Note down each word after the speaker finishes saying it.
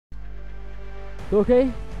তো ওকে,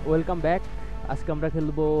 welcome back. আজকে আমরা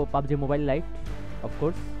খেলবো পাবজি মোবাইল লাইট।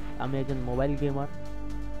 অফকোর্স আমি একজন mobile gamer,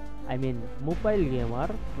 mobile gamer.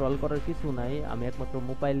 Troll করার কিছু নাই, আমি একমাত্র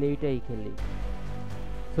মোবাইল এইটাই খেলি।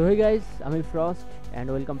 সো হে গাইস, আমি frost and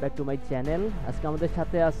welcome back to my channel. আজকে আমাদের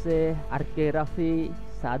সাথে আছে আর কে রাফি,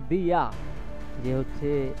 সাদিয়া যে হচ্ছে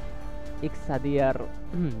এক্স সাদিয়ার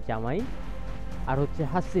জামাই, আর হচ্ছে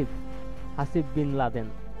Hasib, Hasib bin Laden.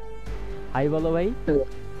 High বলো ভাই।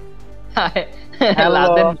 Hi. Hello.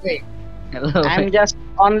 Laden bhai. Hello. I'm just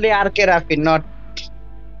only RK Rafi, not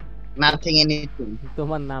nothing anything.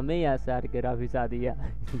 তোমার নামেই আছে আর কে Rafi Sadia.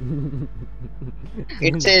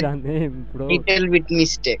 It's a name bro, little bit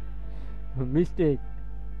mistake. Mistake.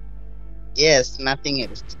 Yes, nothing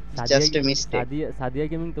else. Just a mistake. Sadia, Sadia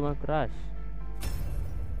gaming তোমার crush?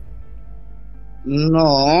 No,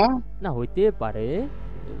 না হইতে পারে,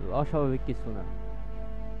 অস্বাভাবিক কিছু না।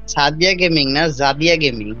 Sadia Gaming, na Zadia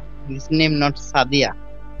Gaming. His name not Sadia.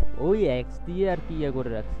 ওই এক্স দিয়ে আর কি করে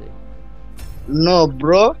রাখছে। No,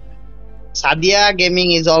 bro. Sadia Gaming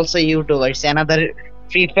is also a YouTuber. It's another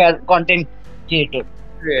Free Fire content creator.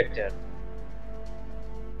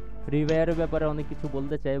 Free ফায়ারের ব্যাপারে অনেক কিছু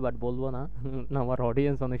বলতে চাই, বাট বলবো না, আমার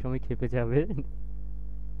অডিয়েন্স অনেক সময় খেপে যাবে।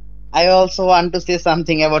 I also want to say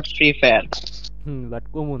something about Free Fire. But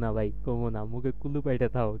কমু না ভাই, কমু না, মুখে কুলু পাইটা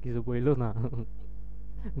থাও, কিছু বইলো না।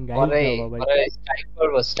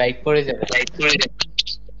 Strike করে যাবে।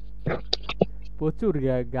 প্রচুর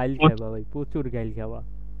গাইল খাবা ভাই, প্রচুর গাইল খাবা।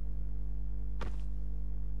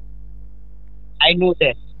 I know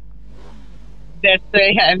that. That's why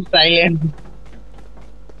I'm silent.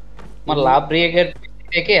 আমার লাভ রিয়েগের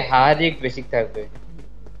থেকে হার রিয়েগ বেশি থাকবে।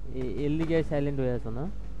 এর লিগে সাইলেন্ট হয়ে আছো না?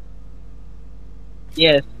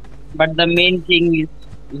 Yes, but the main thing is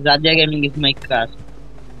Zadia Gaming is my crush.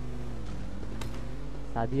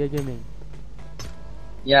 Sadia gaming?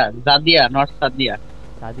 Yeah, Zadia, not Sadia.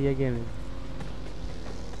 Sadia gaming.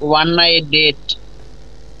 One night date.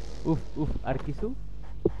 উফ উফ, আর কিছু?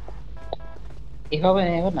 এভাবে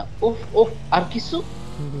না। উফ উফ, আর কিছু?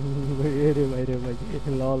 রে ভাই রে ভাই,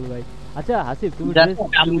 লল ভাই। আচ্ছা হাসিব, তুমি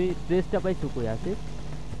ড্রেসটা পাইছো কই হাসিব?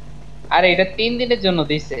 আরে এটা 3 দিনের জন্য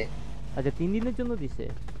দিছে। আচ্ছা 3 দিনের জন্য দিছে।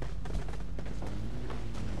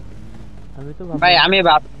 আমি তো ভাই আমি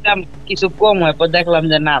ভাবছিলাম কিছু কম হয়, পর দেখলাম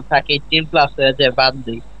যে না থাকে 18 প্লাস হয়ে যায়, বাদ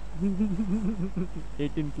দিই।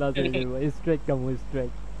 18 প্লাস হয়ে যাবে, স্ট্রাইক কাম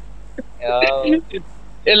স্ট্রাইক।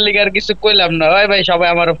 এর লিগে আর কিছু কইলাম না। ভাই ভাই সবাই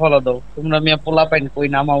আমারে ফলো দাও, তোমরা মিয়া পোলা পাইন কই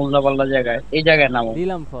নামা উল্লা পাল্লা জায়গায়, এই জায়গায় নামো।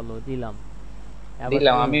 দিলাম ফলো, দিলাম।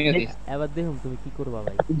 আমিও দিছি। এবার দেখুন তুমি কি করবা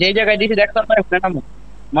ভাই। যে জায়গায় দিছি দেখতাম না ওখানে নামো।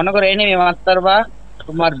 মনে করো এনিমি মারতারবা,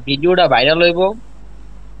 তোমার ভিডিওটা ভাইরাল হইবো।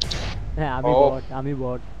 হ্যাঁ আমি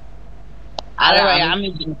বট। আরে ভাই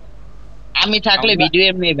আমি থাকলে ভিডিও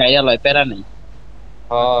এমনি ভাইরাল হয়, প্যারা নেই।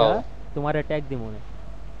 আচ্ছা তোমার ট্যাগ দি মনে।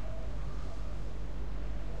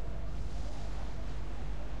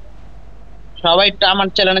 সবাই তো আমার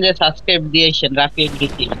চ্যানেলে যে সাবস্ক্রাইব দিয়েছেন, Rafi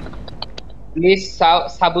এডিটি। Please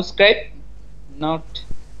subscribe, not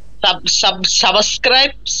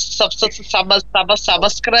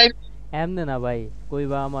subscribe. এমনে না ভাই,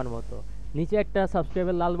 কইবা আমার মতো। নিচে একটা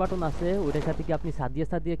সাবস্ক্রাইবের লাল বাটন আছে, ওটার সাথে কি আপনি সাদিয়া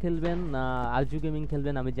সাদিয়া খেলবেন না আরজু গেমিং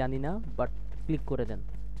খেলবেন আমি জানি না, বাট ক্লিক করে দেন।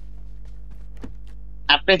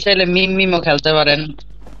 আপনি চাইলে মিমও খেলতে পারেন,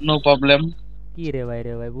 নো প্রবলেম। কি রে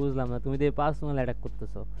ভাই বুঝলাম না, তুমি তো পার্সোনাল অ্যাটাক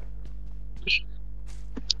করতেছো।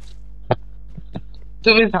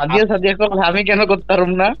 তুমি সাদিয়া করো, আমি কেন করতে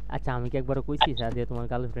পারুম না? আচ্ছা আমি কি একবারও কইছি সাদিয়া তোমার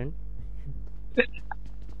গার্লফ্রেন্ড?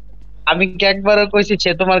 আমি কি একবারও কইছি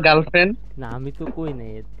সে তোমার গার্লফ্রেন্ড? না আমি তো কই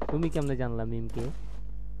নাই। তুমি কেমনে জানলা মিমকে?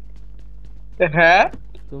 হ্যাঁ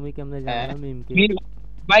তুমি কেমনে জানলা মিমকে?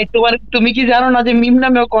 ভাই তুমি কি জানো না যে মিম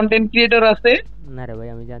নামেও কন্টেন্ট ক্রিয়েটর আছে? না রে ভাই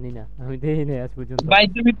আমি জানি না, আমি দেখি নাই আজ পর্যন্ত। ভাই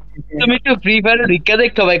তুমি একটু ফ্রি ফায়ারে ঢুকে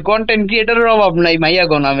দেখো ভাই, কন্টেন্ট ক্রিয়েটরের অভাব নাই মাইয়া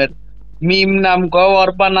গো নামের। মিম নাম কও,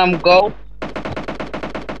 অর্পা নাম কও।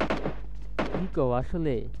 কি কও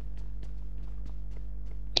আসলে?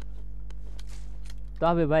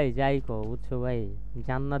 তবে ভাই যাই কও, বুঝছো ভাই,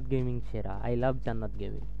 জান্নাত গেমিং সেরা। আই লাভ জান্নাত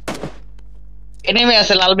গেমিং। এনিমে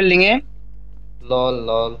আছে লাল বিল্ডিং এ। লল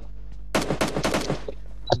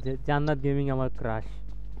জান্নাত গেমিং আমার ক্রাশ।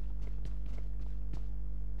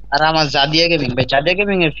 আর আমার জাদিয়া গেমিং, ভাই জাদিয়া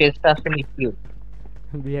গেমিং এর ফেসটা আসলে কিউট।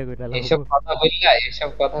 বিয়া কইরা লাভ। এসব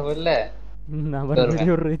কথা বললে না আমার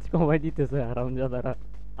ভিডিও রিচ কমাই দিতেছে হারামজাদারা,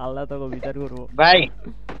 আল্লাহ তোকে বিচার করবো। ভাই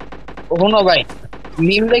শোনো ভাই,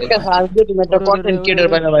 মিম দেখে সার্চ দিয়ে তুমি একটা কন্টেন্ট ক্রিয়েটর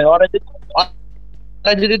বানা ভাই। ওরা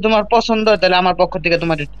যদি তোমার পছন্দ হয় তাহলে আমার পক্ষ থেকে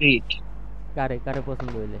তোমার ট্রিট। কারে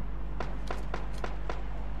পছন্দ হইলে?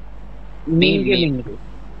 মিম গেমিং।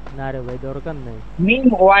 না রে ভাই দরকার নাই। মিম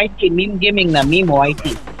ওয়াইটি, মিম গেমিং না, মিম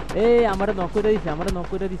ওয়াইটি। এই আমারে নক করে দিছে, আমারে নক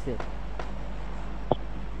করে দিছে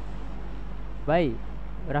ভাই।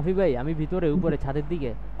 রাফি ভাই আমি ভিতরে উপরে ছাদের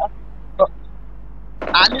দিকে।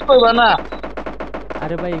 আমি কইবা না।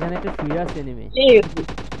 আরে ভাই এখানে একটা শুয়ে আছে এনিমি।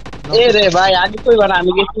 এ রে ভাই আমি কইবা না,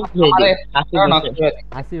 আমি গেছি আরে হাসিব নক করে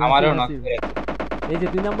হাসিব আমারও নক হাসিব। করে এই যে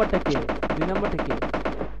 2 নাম্বারটা কে? 2 নাম্বারটা কে?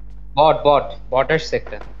 বটের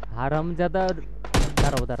সেক্টর হারামজাদা।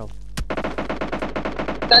 দাঁড়াও দাঁড়াও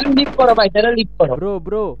তাহলে লিভ করো ভাই, তাহলে লিভ করো। ব্রো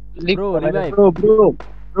ব্রো লিভ ব্রো করো revive. Bro bro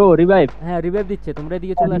bro revive. হ্যাঁ রিভাইভ দিচ্ছে, তোমরা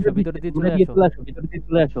এদিকে চলে আসো, ভিতরে দিয়ে চলে আসো। ভিতরে দিয়ে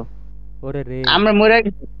চলে আসো। ওরে রে আমরা মরে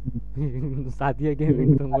গেছি। সাদিয়া গেমিং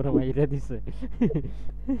তোমরা মাইরা দিছে।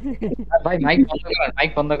 ভাই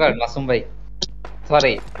মাইক বন্ধ কর মাসুম ভাই,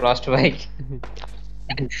 সরি রস্ট ভাই,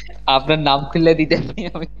 আপনার নাম খুলে দিতে আমি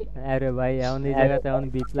আরে ভাই এখন এই জায়গাতে এখন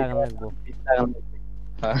বিপ লাগানো লাগবো।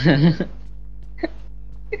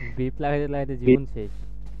 বিপ লাগাইতে লাগাইতে জীবন শেষ।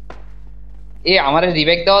 এ আমারে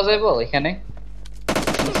রিবেক দেওয়া যাবে এখানে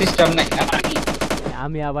সিস্টেম নাই।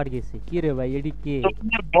 আমি আবার গেছি। কি রে ভাই এডি কে?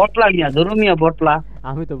 তোমার বট লাগিয়া ধরুমিয়া বটলা।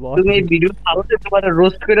 আমি তো বট। তুমি এই ভিডিও ছাড়তে তোমারে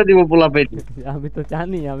রোস্ট করে দিব পোলা পেট। আমি তো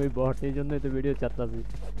জানি আমি বট, এই জন্যই তো ভিডিও চালাচ্ছি।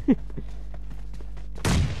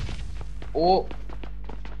 ও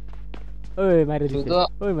ওই মাইরে দিছে, শুধু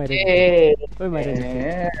ওই মাইরে দিছে, ওই মাইরে দিছে।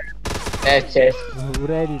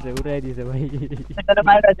 উড়াই দিছে ভাই। তাহলে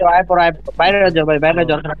বাইরে যাও, আয় পড়, আয় পড়। বাইরে যাও ভাই, বাইরে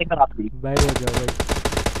যাও, খাটি খারাপ আপনি। বাইরে যাও ভাই।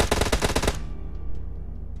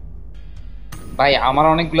 ভাই আমার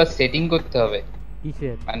অনেকগুলো সেটিং করতে হবে,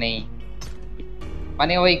 কিসের?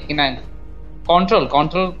 মানে ওই কিনা কন্ট্রোল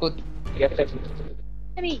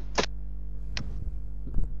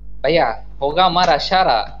ভাইয়া হোগা মারা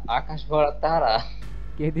সারা আকাশ ভরা তারা।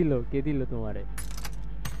 কে দিল তোমারে?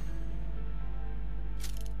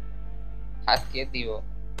 আর কে দিব?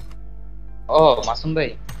 ও মাসুম ভাই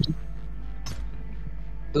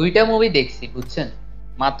 2টা মুভি দেখছি বুঝছেন,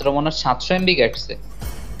 মাত্র মনে হয় 700 MB কাটছে।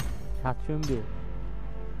 700 MB?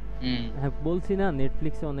 হ্যাঁ বলছি না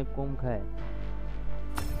নেটফ্লিক্সে অনেক কম খায়।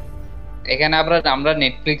 এখানে আমরা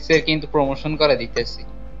নেটফ্লিক্সে কিন্তু প্রমোশন করে দিতেছি।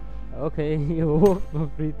 ওকে ও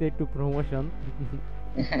ফ্রিতে একটু প্রমোশন।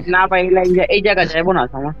 না ভাই এই জায়গা যাবো না,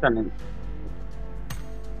 সমস্যা নেই।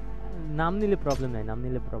 নাম নিলে প্রবলেম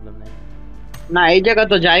নাই। না এই জায়গা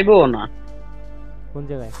তো যাইবো না। কোন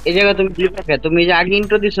জায়গায়? এই জায়গা তুমি কি থাকে, তুমি যে আগে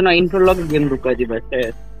ইন্ট্রো দিছো না, ইন্ট্রো লগে গেম ঢুকাই দিবা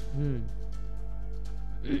শেষ।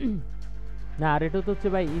 না আর এটা তো হচ্ছে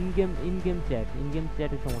ভাই ইন গেম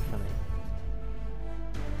চ্যাটে সমস্যা নাই।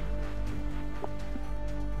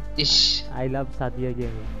 ইস আই লাভ সাদিয়া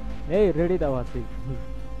গেমিং। এই রেডি দাও আসি।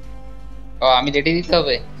 ও আমি রেডি দিতে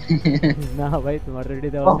হবে? না ভাই তোমার রেডি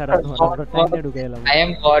দেওয়া ছাড়া তোমার টাইমে ঢুকে এলাম। আই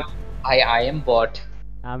এম বট ভাই, আই এম বট।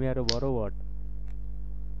 আমি আরো বড় বট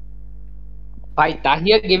ভাই।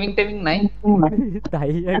 তাহিয়া গেমিং টেমিং নাই?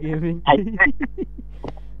 তাহিয়া গেমিং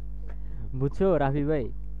বুঝছো রাফি ভাই?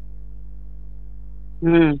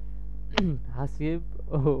 হাসিব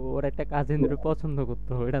ওর একটা কাজিনরে পছন্দ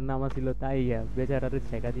করতো, এটার নাম ছিল তাইয়া, বেচারারে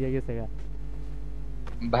ছেকা দিয়ে গেছে গা।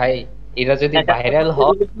 ভাই এরা যদি ভাইরাল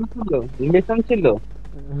হয় রিলেশন ছিল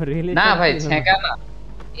না ভাই, ছেকা না।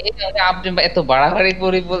 এই আপনি এত বাড়াবাড়ি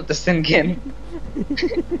করে বলতেছেন কেন?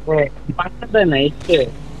 পাত্তা দেয় না এসে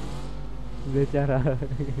বেচারা।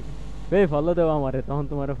 ভাই ফলো দাও আমারে, তখন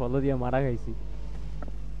তোমারে ফলো দিয়ে মারা খাইছি।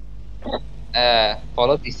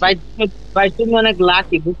 ফলো দিছি ভাই তুমি অনেক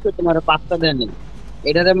লাকি, বুঝছো? তোমার পাত্তা দেয় না,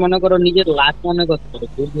 এটাতে মনে করো নিজের লাক মনে করতে,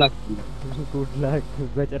 গুড লাক। গুড লাক,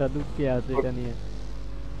 বেচারা দুঃখে আছে এটা নিয়ে।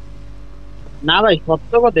 না ভাই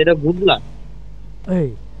সত্য কথা, এটা গুড লাক। এই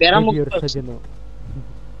প্যারামুক্ত सजनों,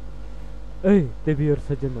 देवी और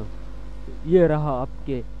सजनों, ये रहा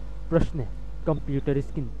आपके प्रश्न कंप्यूटर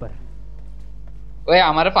स्क्रीन पर। ওই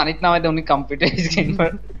আমারে পানিত নামাই দে, উনি কম্পিউটার স্ক্রিন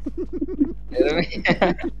पर।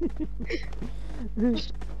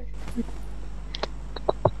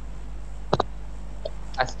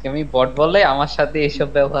 আজকে আমি বট বলে আমার সাথে এসব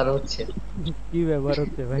ব্যবহার হচ্ছে। কি ব্যবহার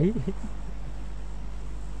হচ্ছে ভাই?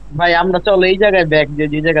 ভাই আমরা চলো এই জায়গায় ব্যাক,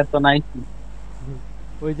 যে জায়গা তো নাই।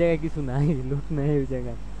 ওই জায়গায় কিছু নাই, লুট নাই ওই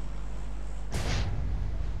জায়গায়।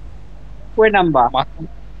 কই নাম্বার?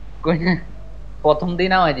 কই না, প্রথম দিন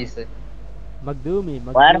নামাই দিছে। মকদুমি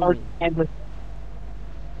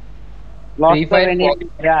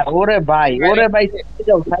ওরে ভাই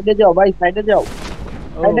সাইডে যাও ভাই, সাইডে যাও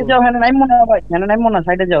হ্যাঁ নাই মনে হয় ভাই, হ্যাঁ নাই মনে হয়,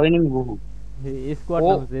 সাইডে যাও। এনিমি বহু স্কোয়াড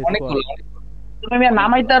নামছে, তুমি মিয়া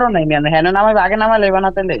নামাইতারও নাই মিয়া, হ্যাঁ নামাই আগে নামাই লেবা না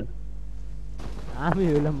তাহলে। আমি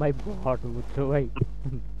হইলাম ভাই বট, বুঝছো ভাই?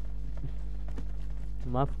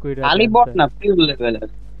 মাফ কইরা খালি বট না, ফিউল লেভেলের।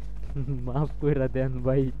 মাফ কইরা দেন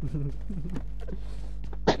ভাই।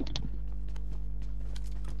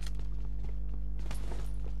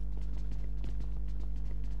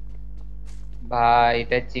 ভাই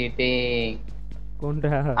এটা চিটিং। কোনটা?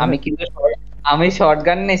 আমি কিন্তু আমি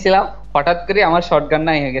শটগান নিয়েছিলাম, হঠাৎ করে আমার শটগান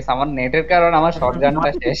নাই হয়ে গেছে, আমার নেটের কারণে আমার শটগানটা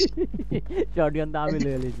শেষ। শটগান তো আমি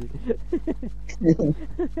লয়ে লিছি।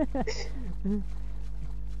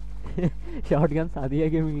 শটগান সাদিয়া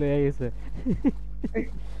গেমিং লয়ে গেছে।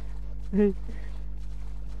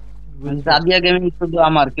 বুঝছো? সাদিয়া গেমিং শুধু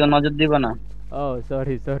আমার, কেউ নজর দিবে না। ও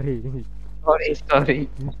sorry sorry, sorry sorry.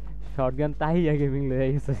 Shotgun Tahiya gaming লয়ে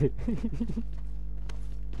গেছে।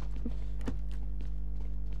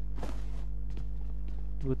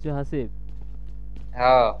 বুঝছো হাসিব,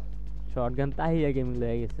 হ্যাঁ শটগান তাহিয়া গেমিং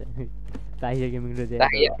লয়ে গেছে। তাহিয়া গেমিং রে যাই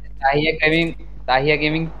Tahiya Tahiya gaming, Tahiya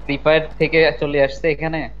gaming free fire থেকে চলে আসছে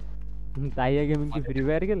এখানে। তাহিয়া গেমিং কি ফ্রি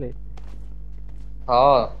ফায়ার গেলে?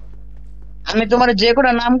 হ্যাঁ আমি তোমার যে কোনো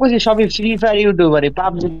নাম কইছি সবই ফ্রি ফায়ার ইউটিউবারই,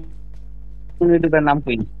 পাবজি ইউটিউবের নাম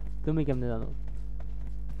কইনি। তুমি কেমনে জানো?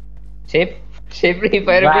 সে সে ফ্রি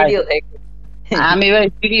ফায়ার ভাই, ভিডিও দেখে। আমি ভাই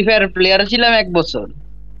ফ্রি ফায়ার প্লেয়ার ছিলাম 1 বছর।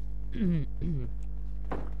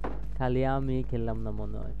 খালি আমি খেললাম না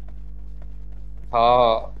মনে হয়।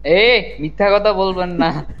 হ্যাঁ এ মিথ্যা কথা বলবেন না।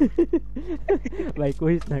 ভাই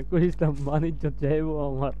কইস না বাণিজ্য চাইবো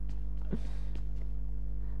আমার।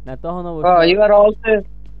 না তখন Oh, অবশ্য you are also,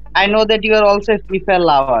 I know that you are also a free fire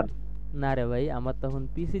lover. না রে ভাই, আমার তখন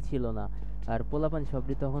পিসি ছিল না, আর পোলাপান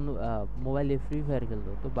সবটি তখন মোবাইলে ফ্রি ফায়ার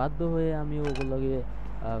খেলতো, তো বাধ্য হয়ে আমি ওগুলোকে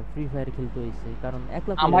ফ্রি ফায়ার খেলতে হয়েছে, কারণ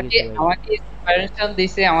একলা পড়ে আমাকে গেছি ভাই। আমাকে ইন্সপিরেশন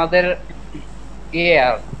দিছে আমাদের কে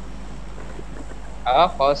আর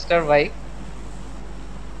ফার্স্টার ভাই।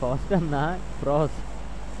 ফার্স্টার না, ক্রস।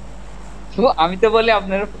 তো আমি তো বলি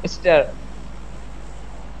আপনার ফার্স্টার।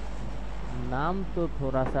 नाम तो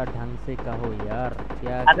थोड़ा सा ढंग से कहो यार,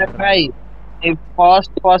 क्या अरे कर रहे भाई, এই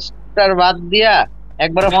ফার্স্টার বাদ দিয়া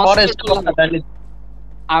একবার Monster ফরেস্ট বললাম। কথা তাহলে।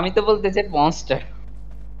 আমি তো বলতে চাই মনস্টার।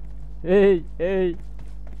 এই এই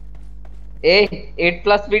এই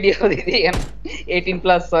 8+ ভিডিও দিদি,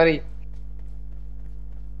 18+, সরি।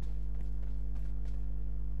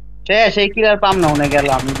 সেই কিলার পাম না মনে গেল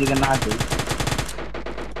আমি দিকে না দিই।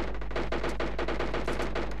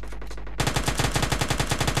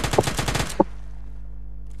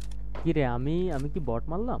 কি রে, আমি আমি কি বট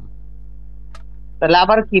মারলাম? তাহলে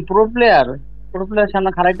আবার কি প্রো প্লেয়ার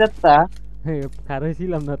সামনে খারাই যাচ্ছা। খারাই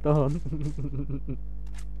ছিলাম না তখন।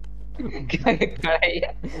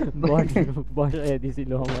 বট বসায়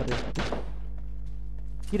দিছিল আমারে।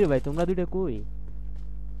 কি রে ভাই, তোমরা দুইটা কই?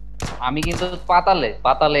 আমি কিন্তু পাতালে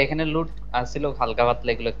পাতালে এখানে লুট আসছিল, হালকা পাতলা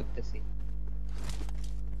এগুলো করতেছি।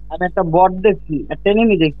 আমি একটা বট দেখছি, একটা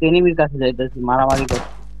এনিমি দেখছি, এনিমির কাছে যাইতেছি, মারামারি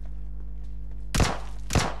করছি।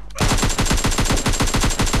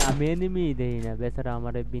 আমি এনিমি দেই না, বেচারা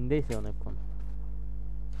আমারে বিন্দাইছে অনেকক্ষণ।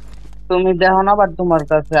 তুমি দেখো না, আবার তোমার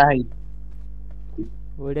কাছে আই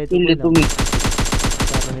ওইটাই তো কিনলে কইলাম, তুমি।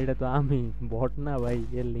 কারণ এটা তো আমি বট না ভাই,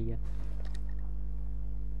 এর লিগা।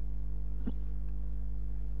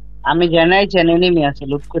 আমি জানাই চেন এনিমি আছে,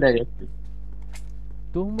 লুট করে গেছি।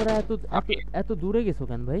 তোমরা এত এত এত দূরে গেছো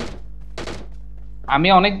কেন ভাই? আমি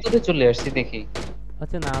অনেক দূরে চলে আসছি দেখি।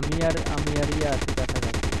 আচ্ছা না, আমি আর ইয়ে আছি কাছাকাছি।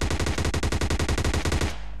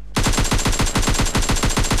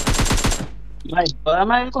 ভাই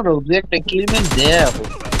আমার করো দু একটা কিল মিল দেও।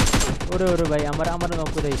 ওরে ওরে ভাই, আমার নক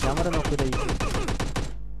করে দিয়েছে, নক করে দিয়েছে।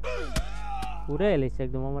 পুরে এলিস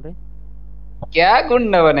একদম আমারে। क्या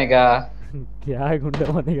गुंडा बनेगा। क्या गुंडा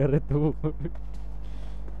बनेगा रे तू।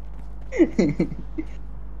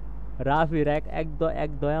 রাফির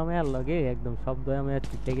এক দয়া মায়ার লগে একদম সব দয়া মায়া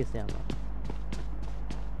ছুটে গেছে আমার।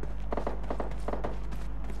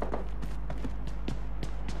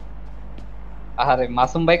 আরে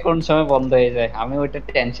মাসুম ভাই কোন সময় বন্ধ হয়ে যায়, আমি ওইটা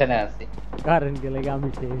টেনশনে আছি। কারেন্ট গেলে আমি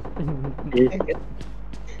শেষ।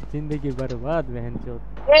 जिंदगी बर्बाद बहन चोद।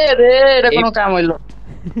 এ রে, এটা কোনো কাম হইলো।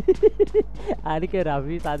 আর কে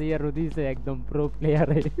রাফি সাদিয়া রুদি সে একদম প্রো প্লেয়ার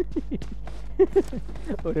है।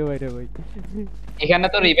 ওরে ভাই রে ভাই, এখানে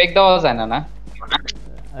তো রিবেক দেওয়া যায় না না।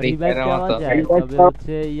 রিভাইভ Repair-এর দেওয়া মতো। যায়, তবে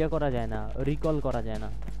হচ্ছে ইয়া করা যায় না, রিকল করা যায় না।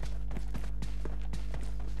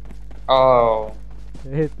 ও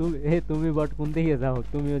তুমি বট কোন দিকে যাও?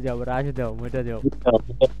 তুমিও যাও, রাশ দাও, মেটা যাও।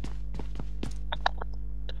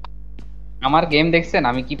 আমার গেম দেখছেন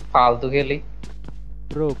আমি কি ফালতু খেলি।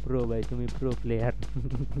 প্রো ভাই, তুমি প্রো প্লেয়ার।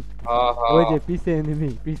 ওহো, ওই যে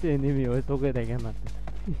পিছে এনিমি ওই তোকে দেখে না।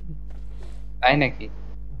 তাই নাকি?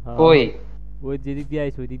 হ্যাঁ, কই ওই যেদিক দিয়ে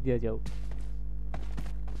আইছো ওই দিক দিয়ে যাও।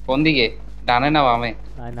 কোন দিকে, ডানে না বামে?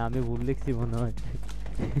 না আমি ভুল লিখছি মনে হয়।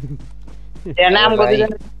 এ নাম ভাই। গদি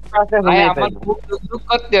জানে কাছে ভাই হয়ে আমার বুক দুক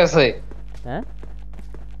করতে আছে। হ্যাঁ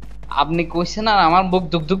আপনি কইছেন আর আমার বুক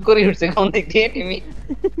দুক করে উঠছে কোন দিক দিয়ে তুমি।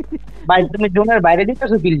 ভাই তুমি জোনের বাইরে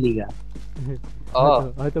দিতেছো কিল লিগা। ও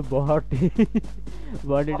হয়তো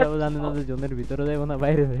বডিটাও জানে না যে জোনের ভিতরে যাইবো না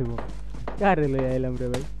বাইরে যাইবো। কারে লই আইলাম রে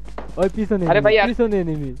ভাই। ওই পিছনে আরে ভাই, পিছনে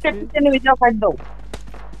এনিমি। এনিমি যাও ফাইট দাও।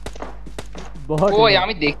 বট ওই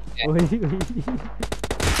আমি দেখছি। ওই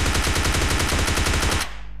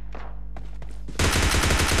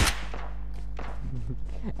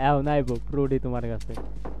এও নাইবো প্রোডি তোমার কাছে।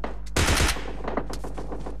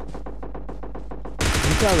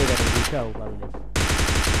 বুঝাও এটা বুঝাও পারলে।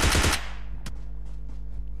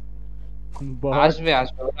 আসবে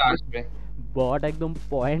আসবে ওরা আসবে। বট একদম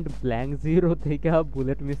পয়েন্ট ব্ল্যাঙ্ক জিরো থেকে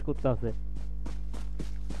বুলেট মিস করতেছে।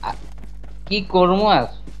 কি করবো আর?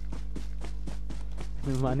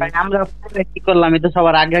 মানে ভাই আমরা কি করলাম, আমি তো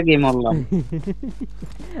সবার আগে আগেই মরলাম।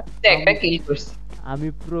 একটা কিল করছি। আমি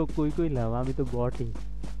প্রো কইলাম, আমি তো বটই।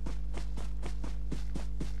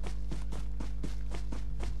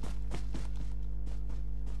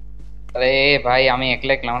 আরে ভাই আমি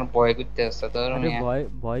একলা একলা আমার ভয় করতে আসছে তোর। আরে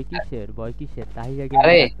ভয় কিসের তাই আগে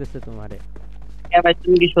আরে লাগতেছে তোমারে। ভাই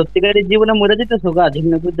তুমি কি সত্যিকারের জীবনে মরে যেতেছো গা,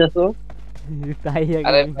 ঝিমনে করতেছো? তাই আগে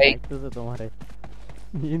আরে ভাই লাগতেছে তোমারে।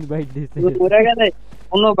 ইনভাইট দিছে। তুমি মরে গেলে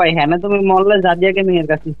কোনো ভাই, হ্যাঁ না তুমি মরলে জাদিয়া গেমিং এর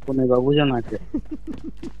কাছে শুনে বা বুঝো না যে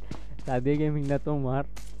সাদিয়া গেমিং না তোমার।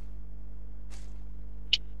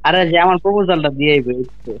 আরে যে আমার প্রপোজালটা দিয়ে আইবে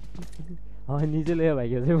একটু। হয় নিজে লয়ে ভাই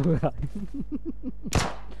গেছে পুরা।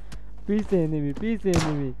 পিছে এনিমি।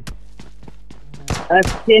 আরে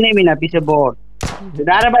পিছে নেমি না, পিছে বট।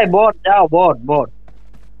 আরে ভাই বট যাও, বট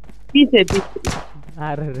পিছে।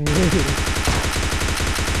 আরে রে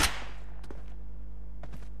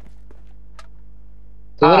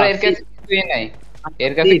তোর এর কাছে কিছুই নাই,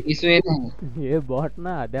 এর কাছে কিছুই নাই। এ বট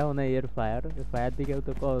না, দেও না এর ফায়ার দিকেও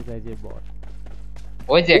তো কও যায় যে বট।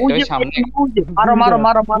 ওই যে একটা ওই সামনে।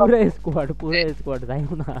 মারো পুরো স্কোয়াড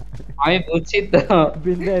যাইও না। আমি বুঝছি তো,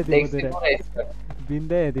 বিন্দায় দিব দেখছি তোরে। পুরো squad।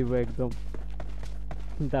 বিন্দায় দিব একদম।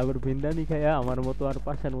 তারপর বিন্দানি খাইয়া আমার মতো আর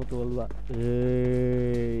পাশার মতো বলবা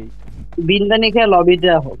এই বিন্দানি খেয়ে লবিতে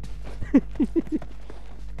আহো।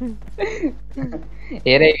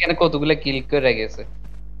 এরা এখানে কতগুলো কিল করে গেছে।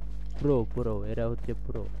 প্রো এরা হচ্ছে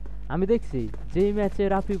প্রো। আমি দেখছি যেই ম্যাচে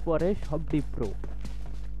রাফি পরে সবটি প্রো।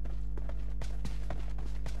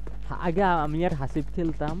 আগে আমি আর হাসিব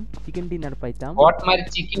খেলতাম, চিকেন ডিনার পাইতাম। বট মারে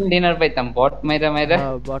চিকেন ডিনার পাইতাম, বট মাইরা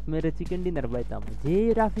বট মেরে চিকেন ডিনার পাইতাম। যে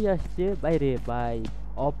রাফি আসছে বাইরে ভাই,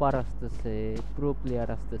 অপার আসতেছে, প্রো প্লেয়ার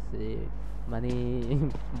আসতেছে, মানে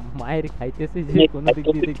মায়ের খাইতেছে যে কোনো দিক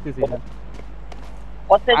দিয়ে দেখতেছি না।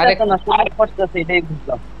 আরে এটাই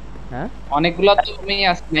বুঝলাম। হ্যাঁ অনেকগুলো তো তুমি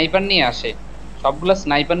স্নাইপার নিয়ে আসে, সবগুলো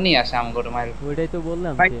স্নাইপার নিয়ে আসে আমগরে মারে। ওইটাই তো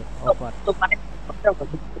বললাম ভাই, যে অপার। তো মানে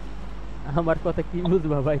আমার কথা কি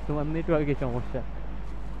বুঝবা ভাই, তোমার নেটওয়ার্কে সমস্যা।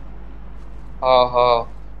 হ হ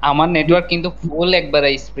আমার নেটওয়ার্ক কিন্তু ফুল একবারে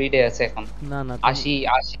স্পিডে আছে এখন। না 80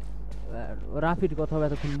 রাফির কথা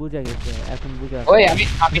এতক্ষণ বুঝা গেছে, এখন বুঝা ওই আমি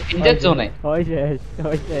ডেঞ্জার জোনে। হয় শেষ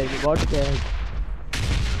বট শেষ।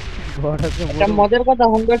 বট আছে একটা মজার কথা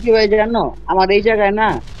শুনবে কি ভাই জানো, আমার এই জায়গায় না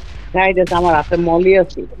গাইড আছে, আমার হাতে মলি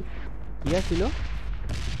আছে। কি ছিল?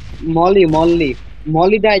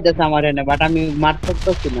 মলি গাইড আছে আমার এনে, বাট আমি মারতে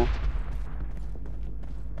পারছি না।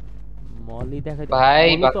 মলি দেখাই ভাই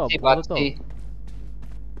বাচ্চি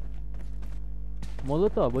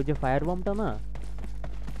মলতব ওই যে ফায়ার বমটা না।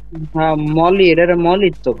 হ্যাঁ মলি, এটা মলি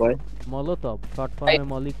তো কয়। মলতব শর্ট ফর্মে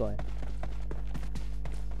মলি কয়।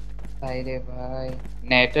 ভাই রে ভাই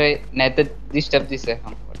নেটে ডিস্টার্ব দিছে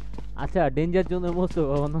এখন। আচ্ছা ডেঞ্জার জোনের মতো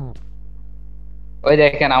না। ওই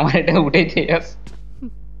দেখেন আমার এটা উঠে গেছে।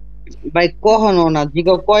 ভাই কখনো না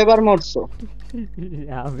জিগো, কয়বার মরছো?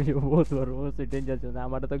 আমি বলছি ডেঞ্জার জোন,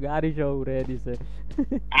 আমার তো গাড়ি সহ উড়ে দিছে।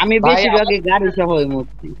 আমি বেশিরভাগই গাড়ি সহ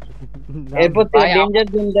মরছি। এরপর থেকে ডেঞ্জার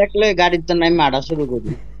জোন দেখলে গাড়ির তো নাই মারা শুরু করি।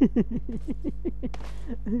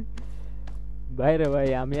 ভাইরে ভাই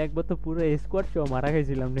আমি একবার তো পুরো স্কোয়াড সহ মারা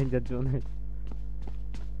গেছিলাম ডেঞ্জার জোনে।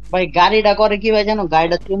 ভাই গাড়িটা করে কি ভাই জানো,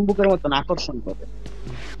 গাড়িটা চুম্বকের মতন আকর্ষণ করে।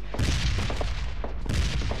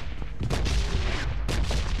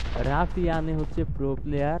 রাফি আনে হচ্ছে প্রো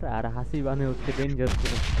প্লেয়ার আর হাসিব আনে হচ্ছে ডেঞ্জার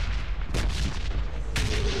জোন।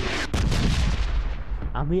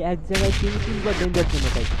 আমি এক জায়গায় তিনবার ডেঞ্জার জোনে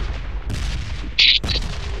পাইছি,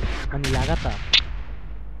 মানে লাগাতার।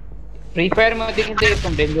 ফ্রি ফায়ার মধ্যে কিন্তু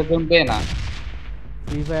এরকম ডেঞ্জার জোন দেয় না।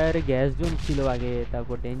 ফ্রি ফায়ারে গ্যাস জোন ছিল আগে,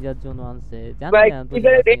 তারপর ডেঞ্জার জোন আনছে। ভাই জানি কি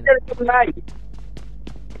করে ডেঞ্জার জোন নাই?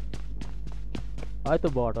 হয়তো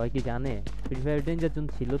বট হয় কি জানে। ফ্রি ফায়ার ডেঞ্জার জোন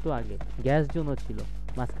ছিল তো আগে, গ্যাস জোনও ছিল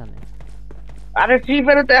মাঝখানে। আরে ফ্রি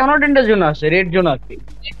ফায়ারে তো এখনো ডেঞ্জার জোন আছে, রেড জোন আছে।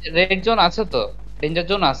 রেড জোন আছে তো, ডেঞ্জার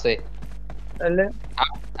জোন আছে। তাহলে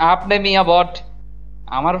আপনি মিয়া বট,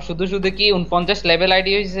 আমার শুধু কি 49 লেভেল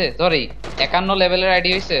আইডি হইছে, সরি 51 লেভেলের আইডি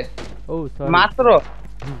হইছে। ও সরি মাত্র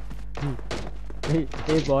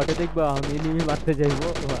এই বটে দেখবা আমি এনিমি মারতে যাইবো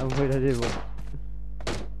আমি মরে যাইবো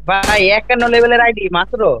ভাই 51 লেভেলের আইডি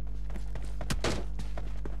মাত্র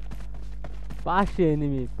পাশে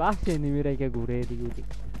এনিমি রেখে ঘুরে এদিকে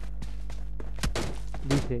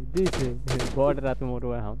ওদিকে দিছে বট রাত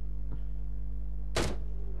মরবো এখন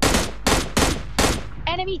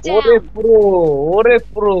Enemy ওরে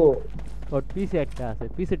down. প্রো ওর পিছে একটা আছে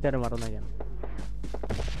পিছেরটারে মারো না কেন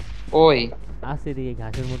ওই আছে এদিকে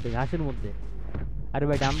ঘাসের মধ্যে আরে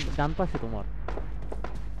ভাই ডান পাশে তোমার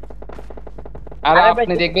আর আরে ভাই,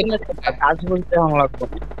 আপনি দেখবেন না কাজ বলতে হামলা লাগবে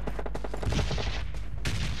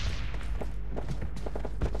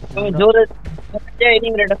তুমি জোরে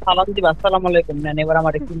এনিমিটা সালাম দিবা আসসালামু আলাইকুম না এবার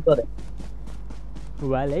আমারে কিল করে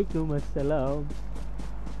ওয়ালাইকুম আসসালাম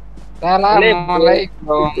সালাম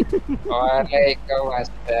আলাইকুম ওয়ালাইকুম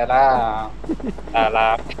আসসালাম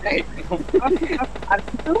সালাম আলাইকুম আর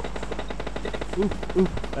কিছু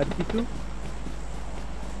আর কিছু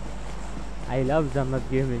আই লাভ জান্নাত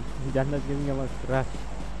গেমিং আমার ক্রাশ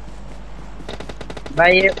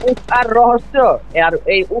ভাই উফ আর রহস্য আর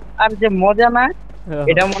এই উফ আর যে মজা না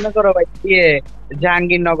এটা মনে করো ভাই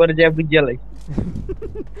জাহাঙ্গীরনগরে যে বিদ্যালয়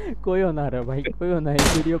কইও না রে ভাই কইও না এই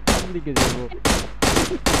ভিডিও পাবলিকে যাবো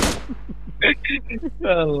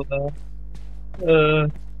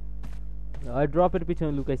আর ড্রপের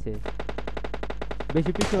পিছনে লুকাইছে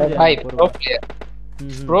বেশি পিছনে যায় ভাই না,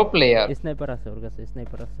 প্রো প্লেয়ার স্নাইপার আছে ওর কাছে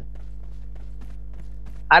স্নাইপার আছে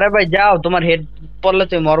আরে ভাই যাও তোমার হেড পড়লে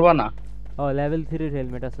তুমি মরবা না ও লেভেল 3 এর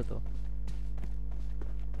হেলমেট আছে তো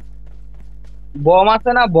বম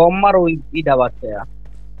আছে না বম মার ওই ইডা বাচ্চা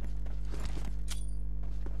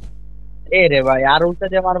এ রে ভাই আর উল্টা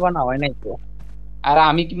দিয়ে মারবা না হয় নাই তো আর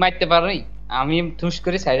আমি কি মারতে পারি আমি ঠুস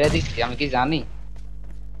করে সাইডে দিচ্ছি আমি কি জানি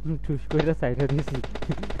ঠুস কইরা সাইডে দিছি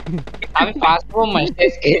আমি ফার্স্ট বোম মারছি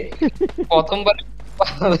আজকে প্রথমবার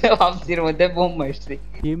পাবজির মধ্যে বোম মারছি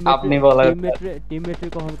আপনি বলা টিমমেটে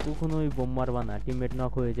কখনো ওই বোম মারবা না টিমমেট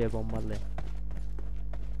নক হয়ে যায় বোম মারলে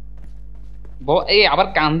এই আবার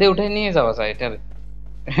কান্দে উঠে নিয়ে যাওয়া যায় এটা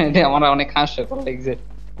আমার অনেক হাস্যকর লাগছে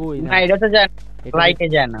কই না এটা তো যায় লাইটে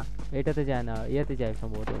যায় না এটাতে যায় না ইয়াতে যায়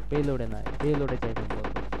সম্ভবত পেলোডে না পেলোডে যায় সম্ভবত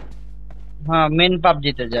হ্যাঁ মেন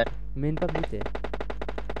পাবজিতে যায় মেন পাবজিতে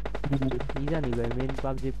কি জানি ভাই মেন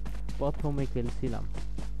পাবজি প্রথমে খেলছিলাম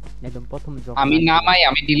একদম প্রথম যখন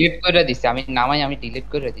আমি ডিলিট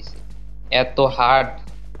করে দিছি এত হার্ড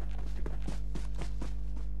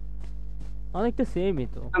অনেকটা সেমই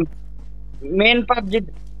তো মেন পাবজি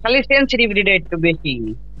খালি সেনসিটিভিটিটা একটু বেশি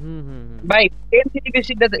হুম ভাই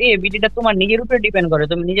সেনসিটিভিটিটা এই ভিডিওটা তোমার নিজের উপরে ডিপেন্ড করে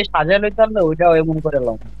তুমি নিজে সাজায় লইতে পারলে ওইটাও এমন করে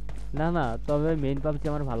লও না তবে মেইন পাবজি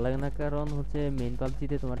আমার ভালো লাগে না কারণ হচ্ছে মেইন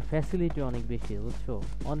পাবজিতে তোমার ফ্যাসিলিটি অনেক বেশি বুঝছো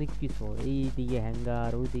অনেক কিছু এই দিকে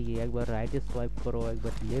হ্যাঙ্গার ওই দিকে একবার রাইটে সোয়াইপ করো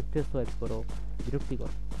একবার লেফটে সোয়াইপ করো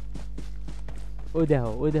বিরক্তিকর ওই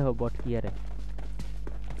দেখো বট কি আরে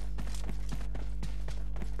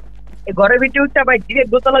এই ঘরের ভিতরে উঠটা ভাই ডিরেক্ট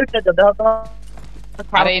দোতলা উঠটা যাও দেখো তো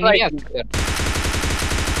আরে এনিমি আছে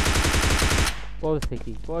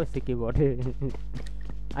পড়ছে কি বটে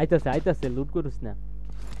আইতাছে লুট করুস না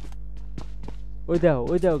ওই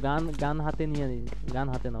দেখো গান হাতে নিয়ে গান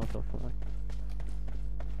হাতে নাও সব সময়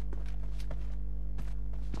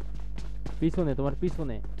তোমার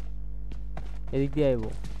পিছনে এদিক দিয়ে আইবো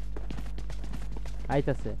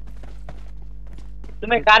আইতাছে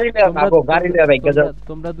তুমি গাড়ি লয়ে ভাই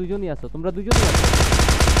তোমরা দুজনই আছো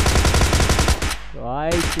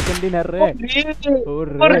ভাই চিকেন ডিনার রে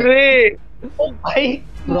ওরে ও ভাই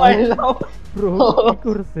প্রো কি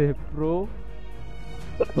করছে প্রো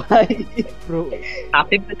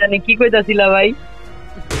আসিফ তো জানি কি কইতাছিলা ভাই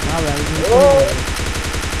না ভাই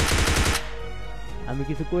আমি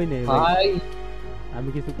কিছু কই নাই ভাই আমি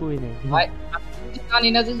কিছু কই নাই ভাই আমি জানি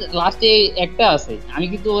না যে লাস্টে একটা আছে আমি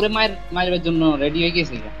কিন্তু ওরে মারবার জন্য রেডি হয়ে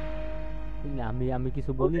গেছি আমি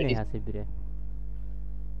কিছু বলি নাই হাসিব রে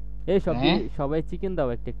এই সবাই চিকেন দাও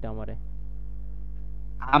একটা আমারে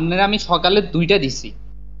আপনারা আমি সকালে 2টা দিছি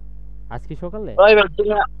আজকে সকালে ভাই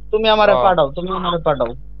তুমি আমারে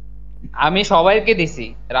পাঠাও আমি সবাইকে দিছি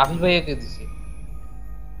রাফি ভাইকে দিছি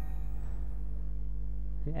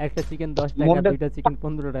একটা চিকেন 10 টাকা দুইটা চিকেন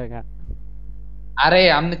 15 টাকা আরে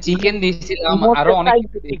আমি চিকেন দিছিলাম আরো অনেক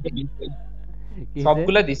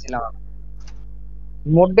সবগুলা দিছিলাম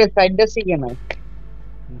মোডে সাইডে চিকেন আছে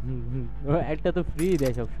একটা তো ফ্রি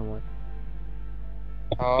দেয় সব সময়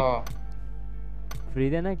ফ্রি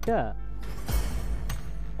দেয় না একটা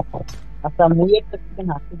আচ্ছা মুই একটা চিকেন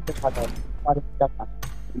হাসিতে পাঠাও আর টাকা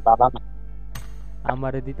বাবা না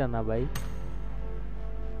আমারে দিতা না ভাই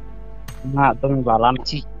না তুমি বালা না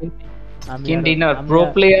চিকেন ডিনার প্রো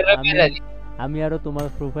প্লেয়াররা মেরা আমি আরো তোমার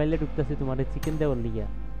প্রোফাইলে ঢুকতেছি তোমার চিকেন দেওয়ার লিগা।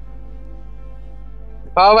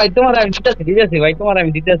 ভাই তোমার আমি দিতেছি ভাই, তোমার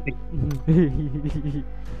আমি দিতেছি।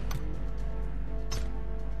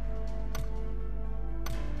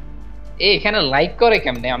 এখানে লাইক করে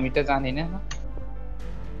কেমনে আমি তো জানি না।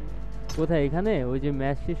 কোথায়? এখানে ওই যে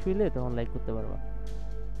ম্যাচ শেষ হইলে তখন লাইক করতে পারবা।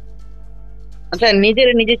 আচ্ছা নিজের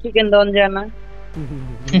নিজে চিকেন দেওয়া যায় না?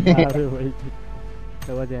 আরে ভাই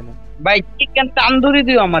দেওয়া যায় না ভাই চিকেন তান্দুরি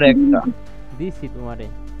দিও আমার একটা। দিছি তোমারে,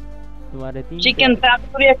 তোমারে তিনটা। চিকেন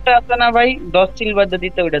তান্দুরি একটা আছে না ভাই, 10 সিলভার দিয়ে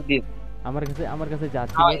দিতে, ওইটা দিও। আমার কাছে যা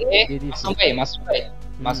ছিল দিয়ে দিছি।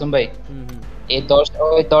 মাসুম ভাই হুম হুম। এই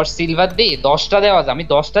 10 সিলভার দিই, 10টা দেওয়া যায়। আমি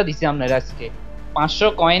 10টা দিছি আপনার আজকে। 500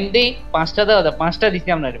 কয়েন দিই, 5টা দেওয়া যায়। 5টা দিছি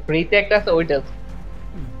আপনার ফ্রিতে, একটা আছে ওইটা আছে।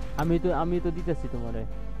 আমি তো দিতেছি তোমারে।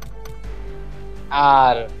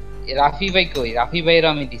 আর রাফি ভাই কই? রাফি ভাইয়ের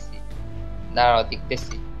আমি দিছি, দাঁড়াও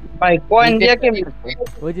দেখতেছি। ভাই কয়েন দিয়া কে?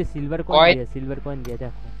 ওই যে সিলভার কয়েন দিয়ে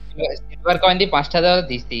দেখো। সিলভার কয়েন দিয়ে 5টা দেওয়া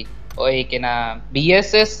দিছি। ওই কেনা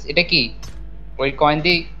বিএসএস, এটা কি ওই কয়েন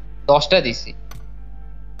দিয়ে 10টা দিছি,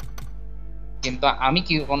 কিন্তু আমি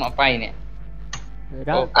কি কোনো পাই না।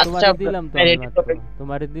 আচ্ছা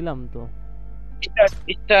তোমারে দিলাম তো।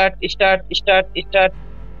 Start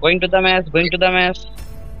going to the match.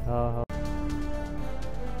 হ্যাঁ হ্যাঁ।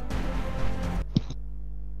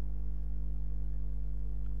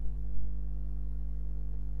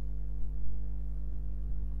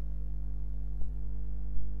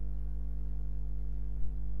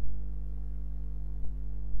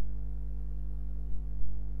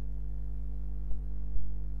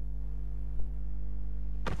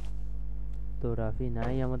 তো রাফি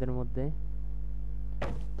নাই আমাদের মধ্যে।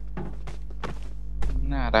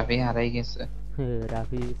 না, রাফি হারাই গেছে।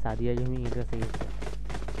 রাফি সাদিয়া গেমিং এর কাছে গেছে,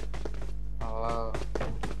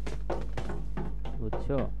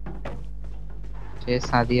 বুঝছো? সে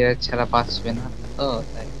সাদিয়া ছাড়া বাঁচবে না তো,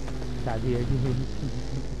 তাই সাদিয়া গেমিং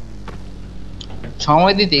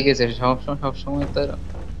সময় দিতে গেছে। সব সময় তো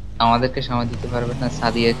আমাদেরকে সময় দিতে পারবে না,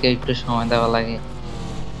 সাদিয়াকে একটু সময় দেওয়া লাগে।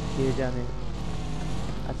 কে জানে।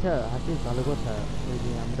 আচ্ছা হাসিব, ভালো কথা, ওই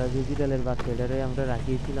যে আমরা যে বিড়ালের বাচ্চা এটারে আমরা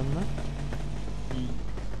রাখিয়েছিলাম না,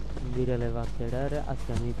 বিড়ালের বাচ্চা এটারে আজকে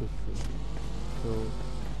আমি দেখছি। তো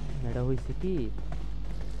এটা হয়েছে কি,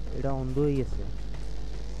 এটা অন্ধ হয়ে গেছে।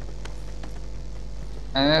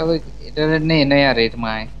 এটা নেই নাই আর এর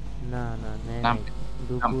মায় না না নেয় নাই।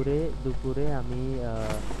 দুপুরে আমি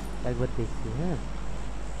একবার দেখছি, হ্যাঁ।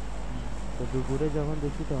 তো দুপুরে যখন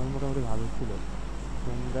দেখছি তখন মোটামুটি ভালো ছিল।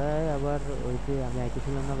 সন্ধ্যায় আবার ওই যে আমি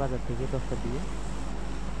আইতেছিলাম না বাজার থেকে 10টার দিকে,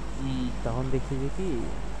 তখন দেখছি যে কি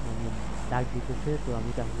মানে ডাক দিতেছে। তো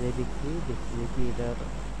আমি কাছে যেয়ে দেখছি যে কি এটার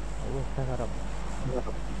অবস্থা খারাপ,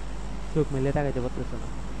 চোখ মেলে তাকাইতে পারতেছে না।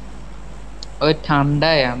 ওই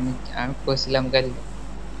ঠান্ডায় আমি আমি কইছিলাম গাড়ি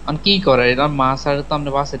কি করে, এটা মাছ আর তো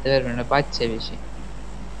আমরা বাঁচাতে পারবে না, বাচ্চা বেশি।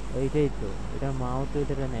 এইটাই তো, এটা মাও তো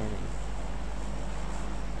এটা নেয় নাই।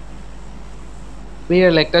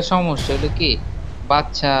 বিড়াল একটা সমস্যা হলো কি,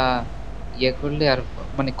 বাচ্চা ইয়ে করলে আর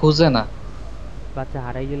মানে খুঁজে না। বাচ্চা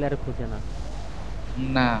হারাই গেলে আর খোঁজে না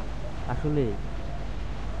না আসলে।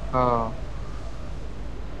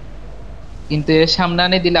 কিন্তু এর সামনে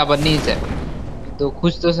আনে দিলে আবার নিয়ে যায়, কিন্তু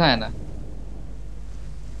খুঁজতে চায় না।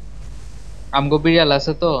 আমগো বিড়াল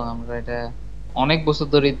আছে তো, আমরা এটা অনেক বছর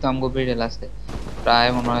ধরেই তো আমগো বিড়াল আছে, প্রায়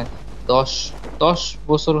মনে হয় 10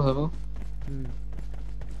 বছর হলো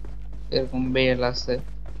এরকম বিড়াল আছে।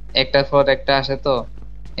 একটার পর একটা আসে তো,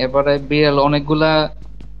 এরপরে বিড়াল অনেকগুলা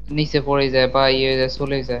নিচে পড়ে যায় বা ইয়ে যায়,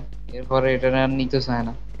 চলে যায়। এরপরে এটা আর নিতে চায়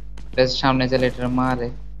না, এটা সামনে চলে এটা মারে।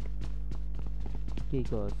 কি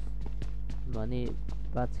কর, মানে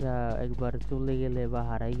বাচ্চা একবার চলে গেলে বা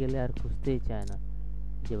হারাই গেলে আর খুঁজতেই চায় না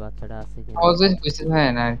যে বাচ্চাটা আছে কিনা। সহজে বুঝতে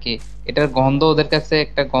চায় না আর কি। এটার গন্ধ, ওদের কাছে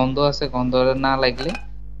একটা গন্ধ আছে, গন্ধ না লাগলে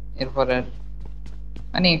এরপরে আর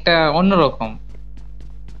মানে একটা অন্যরকম।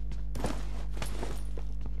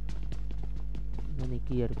 মানে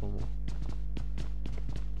কি আর কম,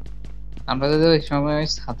 আমরা যদি ওই সময়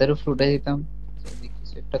ছাদের উপর উঠে যেতাম, যদি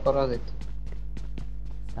কিছু একটা করা যেত।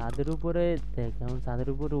 ছাদের উপরে দেখ, এখন ছাদের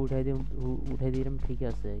উপরে উঠাই দিলাম ঠিক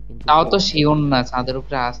আছে, কিন্তু তাও তো শিওর না ছাদের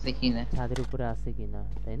উপরে আছে কিনা। ছাদের উপরে আছে কিনা,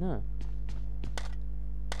 তাই না?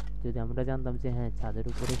 যদি আমরা জানতাম যে হ্যাঁ ছাদের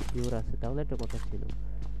উপরে শিওর আছে, তাহলে একটা কথা ছিল।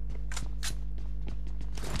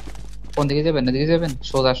 কোন দিকে যাবেন? এদিকে যাবেন?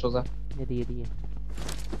 সোজা সোজা এদিকে দিকে।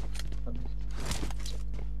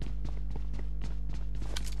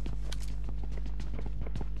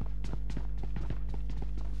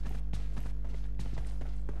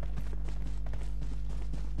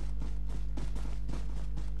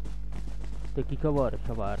 তো কি খবর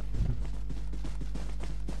সবার?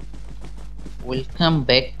 Welcome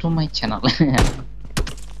back to my channel.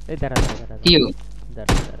 এই দাঁড়া দাঁড়া দাঁড়া কি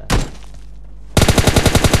দাঁড়া দাঁড়া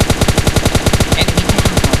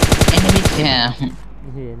এনিমি জ্যাম।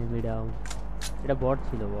 Enemy down. এটা বট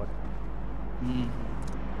ছিল, বট।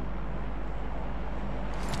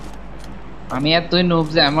 আমি আর তুই নুব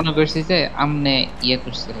যে এমন করছি যে আমনে ইয়ে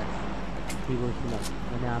করছিলাম, কি করছিলাম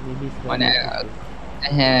মানে আমি মিস মানে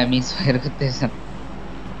হ্যাঁ মিস ফায়ার করতেছেন।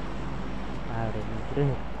 আরে নুবরে,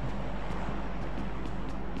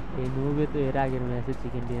 এই নুবে তো এর আগের ম্যাচে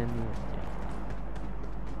চিকেন ডিনার নিয়ে আসছে।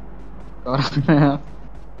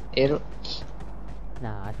 এর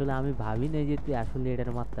না আসলে আমি ভাবি নাই যে তুই আসলে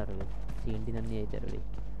এটার মারতে পারবি, চিকেন ডিনার নিয়ে যেতে পারবি।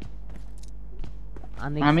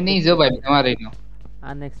 আমি নিজেও ভাবতে পারি না।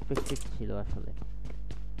 আনএক্সপেক্টেড ছিল আসলে।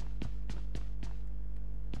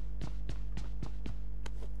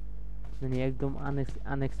 মানে একদম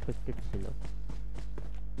আনএক্সপেক্টেড ছিল।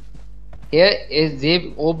 এ যে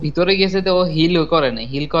ও ভিতরে গেছে তো ও হিলও করে না,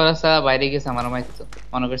 হিল করা ছাড়া বাইরে গেছে আমার মাইতো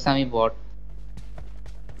মনে করছে আমি বট,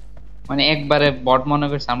 মানে একবারে বট মনে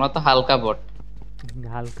করছে, আমরা তো হালকা বট।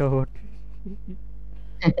 হালকা বট,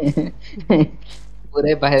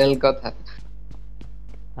 পুরে ভাইরাল কথা।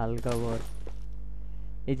 হালকা বট।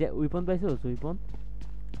 এই যে উইপন পাইছো, উইপন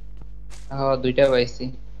হ্যাঁ দুইটা পাইছি।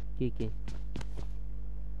 কি কি?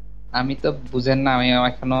 আমি তো বুঝেন না, আমি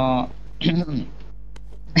এখনো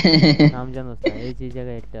নাম জানোস না? এই যে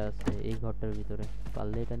জায়গায় একটা আছে এই ঘরটার ভিতরে,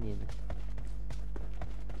 পারলে এটা নিয়ে নে।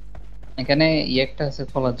 এখানে একটা আছে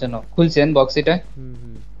খোলার জন্য, খুলছেন বক্স এটা? হুম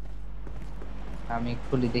হুম। আমি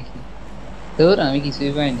খুলি দেখি, তোর আমি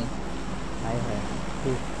কিছুই পাইনি, হাই হাই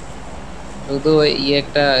ঠিক। শুধু ওই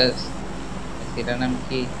একটা, সেটার নাম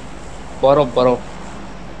কি, বরফ বরফ,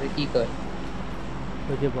 এটা কি কয়?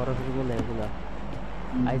 ওই যে বরফের বলে এগুলা,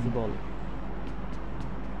 আইস বল।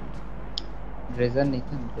 ড্রেজার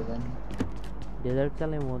নিতাম, ড্রেজার ডেজার্ট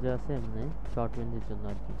চালে মজা আছে এমনি শর্ট রেঞ্জের জন্য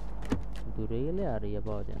আর কি, দূরে গেলে আর ইয়ে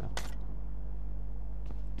পাওয়া যায় না,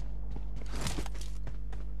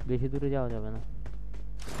 বেশি দূরে যাওয়া যাবে না।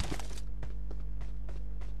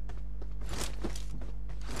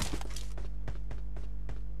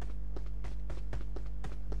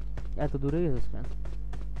 এত দূরে গেছিস কেন?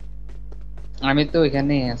 আমি তো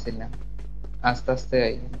ওইখানেই আছিলাম, আস্তে আস্তে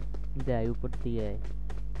যাই উপর দিয়ে আয়।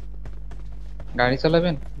 গাড়ি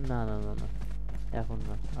চালাবেন? না না না না, এখন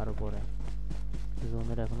না, আরো পরে।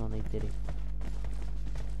 জোনের এখন অনেক দেরি,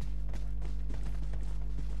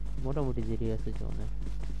 মোটামুটি দেরি আছে জোনে।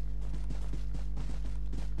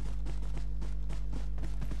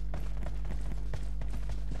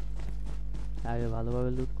 আগে ভালোভাবে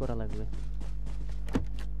লুট করা লাগবে।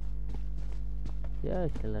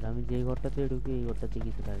 খেলার আমি যে ঘরটাতে ঢুকি এই ঘরটাতে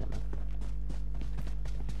কিছু থাকে না।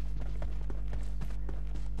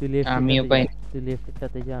 তুই আমিও পাই। তুই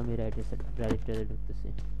লেফটেরটাতে যা, আমি রাইটটাতে ঢুকতেছি।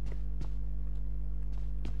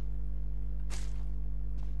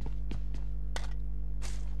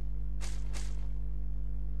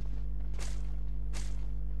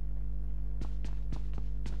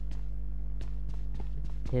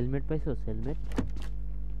 হেলমেট পাইছস? হেলমেট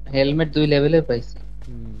হেলমেট 2 লেভেলের পাইছি।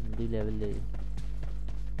 2 লেভেলে।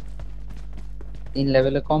 3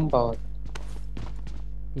 লেভেলে কম পাওয়া।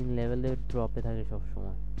 3 লেভেলে ড্রপে থাকে সব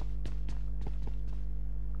সময়।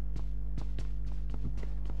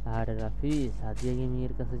 আর রাফি সাদিয়া গেমিং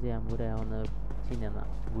এর কাছে যে আমরা এখন চিনে না,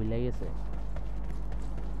 ভুলে গেছে।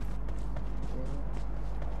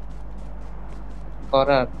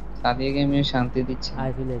 করার সাদিয়া গেমে শান্তি দিচ্ছে।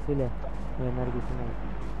 আয় চলে চলে, আর কিছু নাই।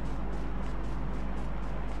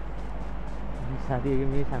 সাদিয়া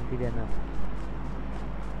গেমিং শান্তি দেয় না।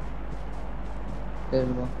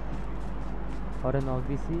 দেখবো ওরে নক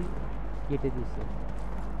দিছি, কেটে দিছে,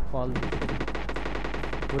 কল দিছে।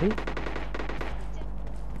 ওরে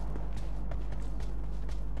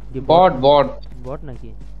বট বট বট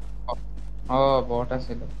নাকি? ও বট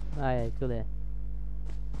আছে। আয় আয় চলে আয়।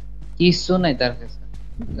 কিছু নাই তার কাছে,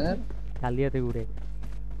 খালি হাতে ঘুরে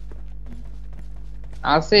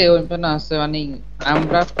আছে ওই পেন আছে, মানে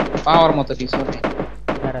আমরা পাওয়ার মতো কিছু নেই।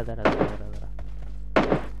 দাঁড়া দাঁড়া দাঁড়া দাঁড়া দাঁড়া,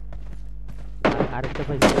 আরেকটা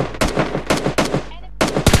পাইছি।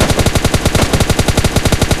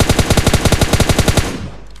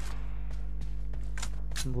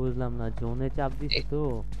 বুঝলাম না, জোনে চাপ দিছি তো।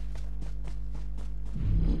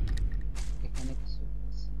 এখানে কিছু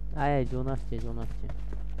আয় আয়, জোন আসছে জোন আসছে,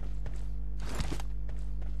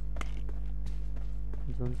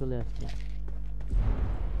 জোন চলে আসছে।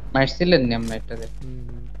 মারছিলেন নি আমরা এটাতে?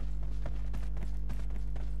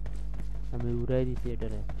 আমি উড়াই দিছি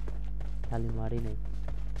এটারে, খালি মারি নাই,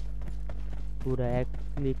 পুরা এক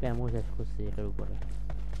ক্লিপ অ্যামো শেষ করছি এটার উপরে।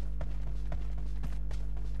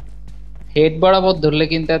 হেড বরাবর ধরলে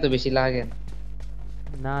কিন্তু এত বেশি লাগে না।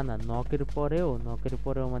 না না, নকের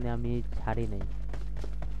পরেও মানে আমি ছাড়ি নাই।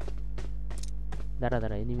 দাঁড়া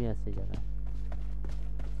দাঁড়া, এনিমি আছে জায়গা।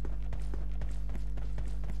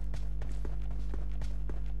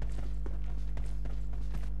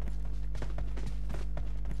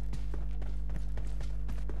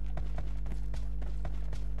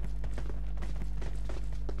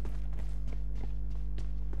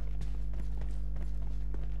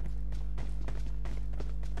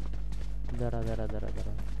 দাঁড়া দাঁড়া দাঁড়া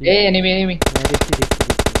দাঁড়া, এই এনিমি হ্যাঁ দেখছি দেখছি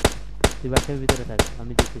দেখছি। তুই বাসার ভিতরে থাক,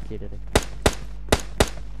 আমি দেখতেছি এটারে।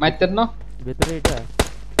 মারতেন না? ভেতরে এটা?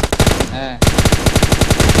 হ্যাঁ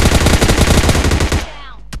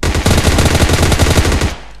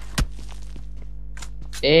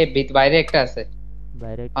বাইরে একটা আছে।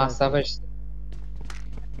 বাইরে একটা 5 আছে? সাবেশ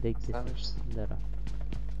দেখতেছি, দাঁড়া।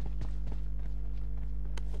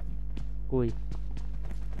 কই?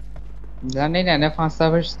 জানি না 5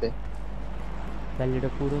 সাবেশ। তাহলে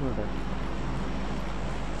এটা পুরোনোটা।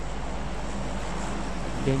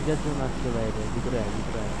 ডেঞ্জার জোন আসছে বাইরে, ভিতরে আয়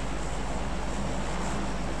ভিতরে আয়।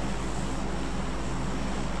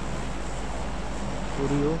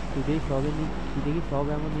 করিও তুই দেখি তুই দেখি সব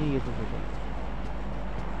এমন নিয়ে গেছে সেটা।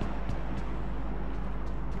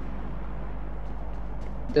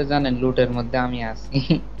 তো জানেন লুটের মধ্যে আমি আছি।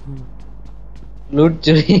 লুট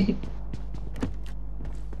চুরি।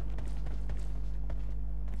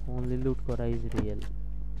 অনলি লুট করা ইজ রিয়েল।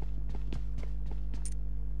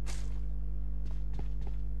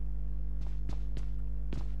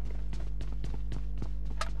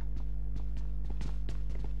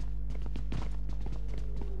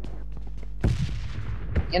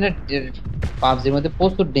 এনে পাবজির মধ্যে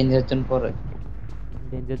প্রচুর ডেঞ্জার জোন পড়ে।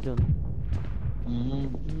 ডেঞ্জার জোন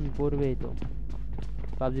পড়বেই তো,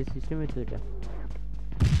 পাবজি সিস্টেমে তো এটা।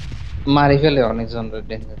 মারি ফেলে অনেকজন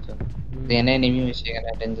ডেঞ্জার জোন। দেনে নেমি বেশি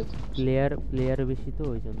এখানে ডেঞ্জার জোন। প্লেয়ার বেশি তো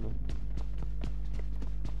ওই জন্য।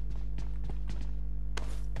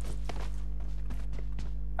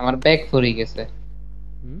 আমার ব্যাগ ফুরিয়ে গেছে।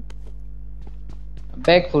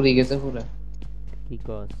 ব্যাগ ফুরিয়ে গেছে পুরো। কি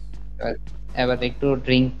কস? এবার একটু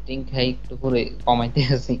ড্রিঙ্ক খাই, একটু করে কমাইতে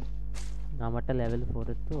আছি। আমারটা লেভেল 4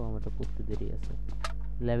 এর তো, আমারটা পড়তে দেরি আছে।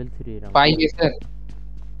 লেভেল 3 এর আমার। পাই গেছেন?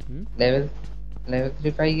 লেভেল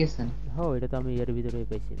 3 পাই গেছেন? হ্যাঁ, এটা তো আমি এর ভিতরেই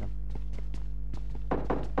পাইছিলাম।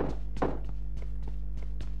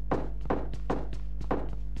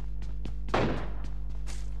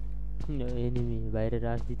 এনিমি বাইরে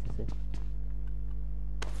রাশ দিতেছে।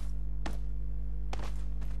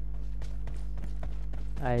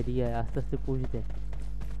 আইডিয়া আস্তে আস্তে পুশ দে।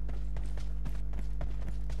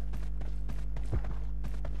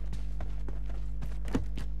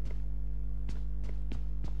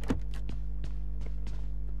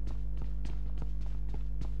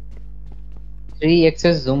 থ্রি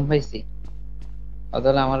এক্সেস জুম পাইছি,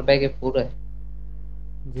 অদলে আমার ব্যাগে পুরো।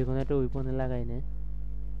 যে কোনো একটা উইপনে লাগাই নে।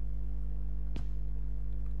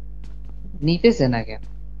 নিতেছে না কেন?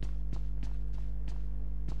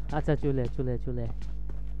 আচ্ছা চলে চলে চলে।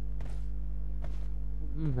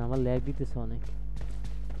 আমার ল্যাগ দিতেছে অনেক।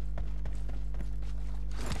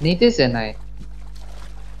 নিতেছে না।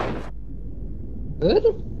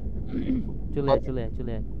 চলে চলে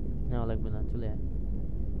চলে, নেওয়া লাগবে না, চলে আয়।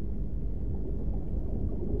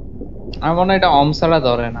 আমার মনে হয় এটা অমসালা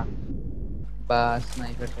ধরে না, বা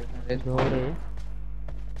স্নাইপার ধরে।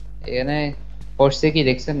 এখানে পড়ছে কি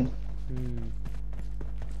দেখছেন?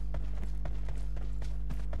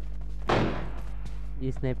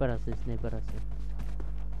 স্নাইপার আছে, স্নাইপার আছে।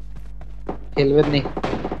 হেলমেট নেই।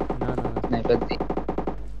 না না না, স্নাইপার দি।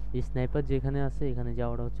 স্নাইপার যেখানে আছে এখানে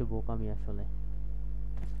যাওয়াটা হচ্ছে বোকামি আসলে।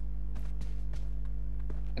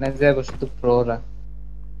 এখানে যাবো শুধু প্রোরা,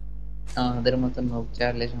 আমাদের মতন লোক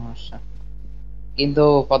চাইলে সমস্যা। কিন্তু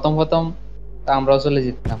প্রথম প্রথম তো আমরাও চলে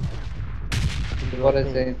যেতাম, পরে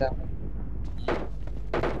যেতাম।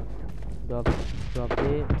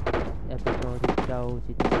 ড্রপে এত সহজে যাওয়া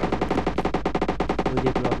উচিত না। ওই যে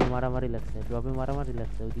ড্রপে মারামারি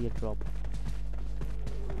লাগছে, ওইদিকে ড্রপ।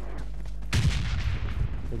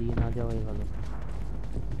 ওইদিকে না যাওয়াই ভালো।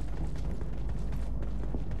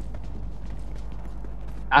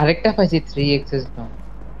 আরেকটা পাইছি 3 এক্সেস নো।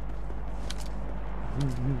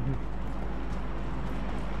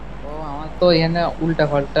 ও আমার তো এখানে উল্টা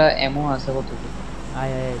পাল্টা এমও আছে কত।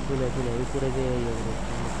 আয় আয় চলে চলে উপরে যে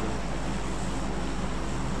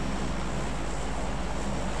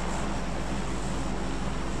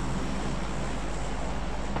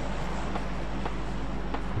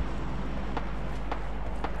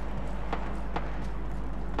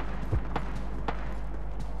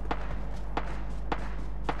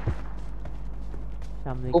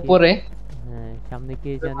সামনে উপরে। হ্যাঁ সামনে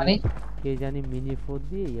মানে কে জানি মিনি ফোর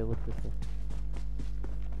দিয়ে ইয়ে করতেছে।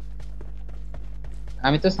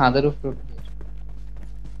 আমি তো ছাদের উপর উঠি।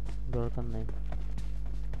 দরকার নাই।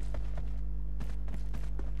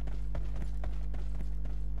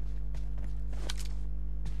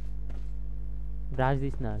 ব্রাশ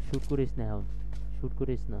দিস না, শুট করিস না এখন, শুট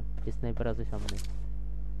করিস না, স্নাইপার আছে সামনে।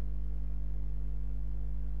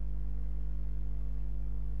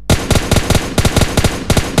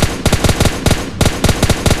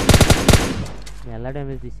 মেলা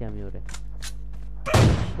ড্যামেজ দিছি আমি ওরে।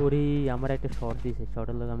 ওরে আমার একটা শট দিছে,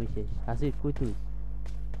 শটের লগে আমি শেষ। আসিফ কই তুই?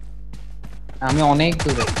 আমি অনেক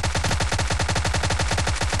দূরে।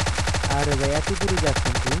 আরে ভাই এত দূরে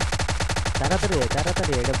যাচ্ছেন তুই? তাড়াতাড়ি আয়,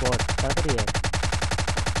 তাড়াতাড়ি আয়, এটা বট, তাড়াতাড়ি আয়,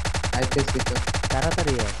 আইতেছি তো।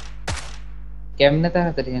 তাড়াতাড়ি আয়। কেমনে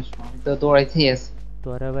তাড়াতাড়ি আসবো? আমি তো দৌড়াইতেই আছি।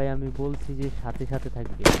 তোরা ভাই আমি বলছি যে সাথে সাথে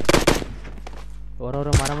থাকবি।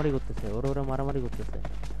 ওরা মারামারি করতেছে, ওরা মারামারি করতেছে।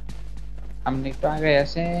 আপনি একটু আগে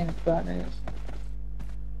আসেন, একটু আগে আসেন।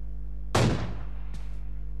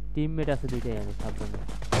 টিমমেট আছে দুইটাই, আমি সাবধানে।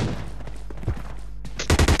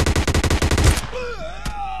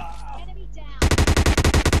 Enemy down.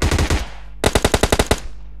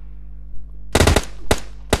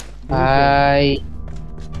 ভাই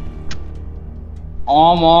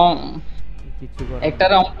অম কিছু করার একটা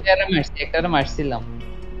নাই। রাউন্ড মারছি, একটা মারছিলাম।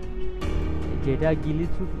 যেটা গিলি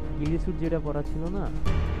স্যুট যেটা পরা ছিল না,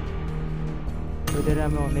 ওদের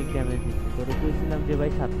আমি অনেক ড্যামেজ দিচ্ছি। তোরে কইছিলাম যে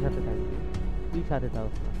ভাই সাথে সাথে থাকবি, তুই সাথে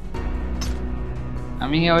থাকস না।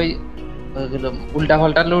 আমি ওই ওইগুলো উল্টা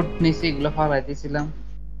পাল্টা লুট নিছি, এগুলো ফালাই দিয়েছিলাম।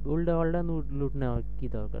 উল্টা পাল্টা লুট নেওয়ার কি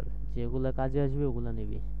দরকার? যেগুলা কাজে আসবে ওগুলা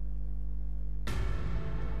নিবি।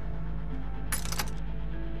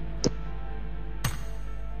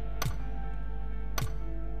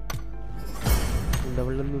 উল্টা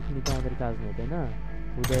পাল্টা লুট নিতে আমাদের কাজ নেই, তাই না?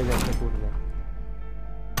 উদয় ব্যবসা করবে।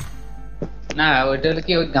 না ওইটা হলো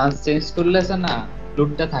কি, ওই গান চেঞ্জ করলেছে না,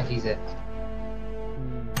 লুটটা থাকি যায়।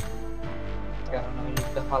 হুম, কারণ আমি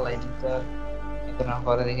লুটটা ফালাই দিতে এখন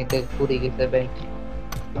পরে দেখিতে পুরি গেছে ব্যাংক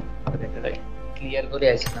ক্লিয়ার করে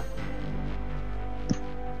আসলাম।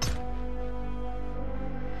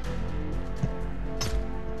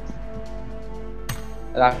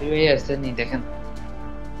 রাফি ভাই আসছে নি দেখেন।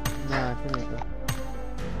 না আসে নাই তো।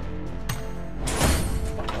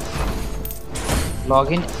 Log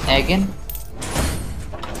in again.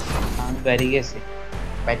 আমি বাইরে গেছি,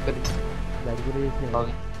 বাইট করে গাড়ি করে দিয়েছে। Log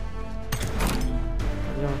in.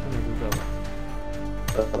 সমস্যা নেই, দুটো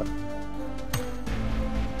আবার।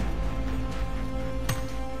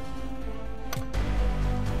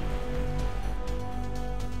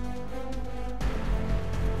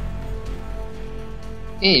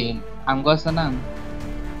 এই আমগো আছে না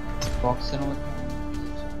বক্সের মধ্যে,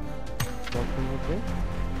 বক্সের মধ্যে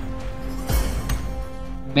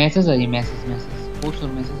মেসেজ আই, মেসেজ মেসেজ প্রচুর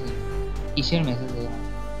মেসেজ আই। কিসের মেসেজ আই?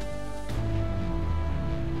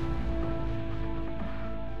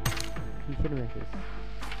 কিসের মেসেজ?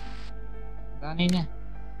 জানি না।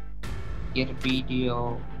 এর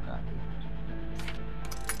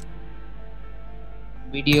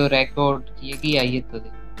ভিডিও রেকর্ড কি আইয়ে তো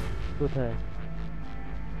কোথায়?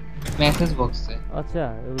 মেসেজ বক্সে। আচ্ছা,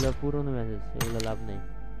 এগুলা পুরনো মেসেজ, এগুলা লাভ নেই।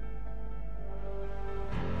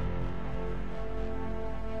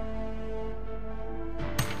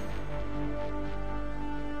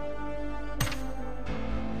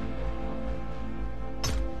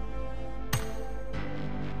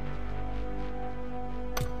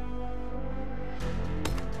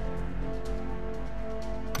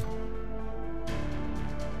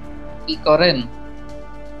 কি করেন?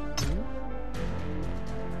 হুম?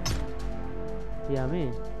 কি আমি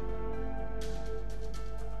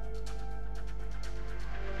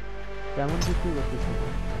তেমন কিছু করতেছি না,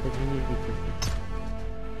 একটা জিনিস দিতেছি।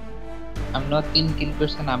 আমরা 3 কিল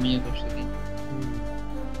করছেন, আমিও করছি 3। হুম।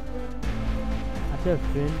 আচ্ছা,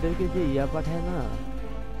 ফ্রেন্ডদেরকে যে ইয়া পাঠায় না,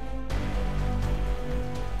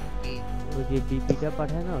 ওই যে বিপিটা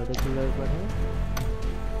পাঠায় না, ওটা কিভাবে পাঠায়?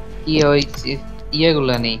 কি ওই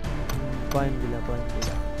ইয়েগুলা নেই, কয়েনগুলা।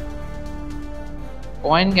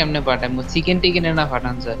 কয়েন কেমনে পাঠায়? চিকেন টিকেন না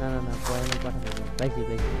পাঠান যায়? না, কয়েনে পাঠানো যায়। পাইছি।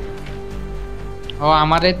 ও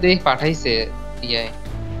আমারে দেখ পাঠাইছে ইয়ে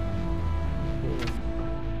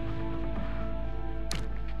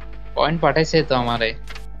কয়েন পাঠাইছে তো আমারে,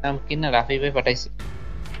 নাম কি না রাফি ভাই পাঠাইছে।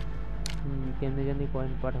 কেমনে জানি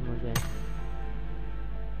কয়েন পাঠানো যায়?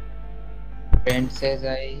 ফ্রেন্ডসে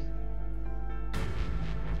যাই,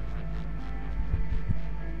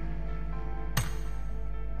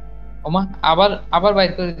 ওমা আবার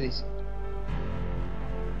বাইর করে দিস।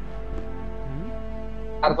 হুম?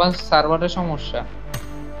 সার্ভারের সমস্যা।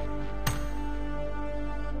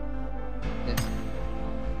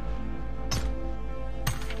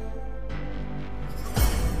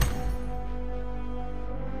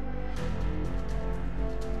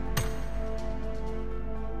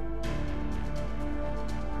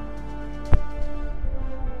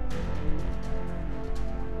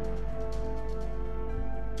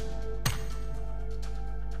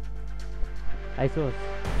 আইসোস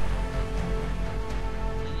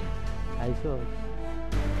আইসোস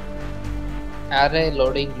আরে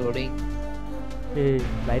লোডিং লোডিং এই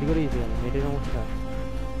বাইরে করে দিয়েছি আমি নেটের সমস্যা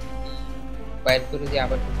বাইর করে দিয়ে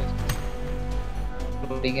আবার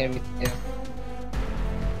লোডিং এর ভিতরে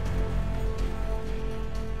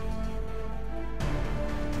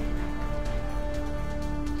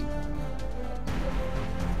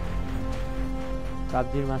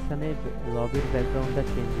পাবজির মাঝখানে লবির ব্যাকগ্রাউন্ডটা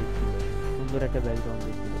চেঞ্জ হয়েছিল সুন্দর একটা ব্যাকগ্রাউন্ড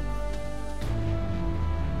দিয়েছিল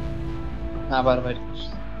আবার বাইর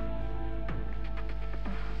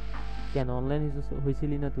কেন অনলাইন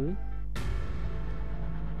হয়েছিলি না তুই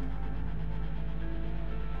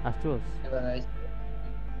আসছোস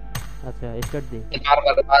আচ্ছা স্টার্ট দে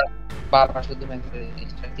বারবার শুধু মেসেজ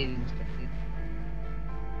স্টার্ট দিন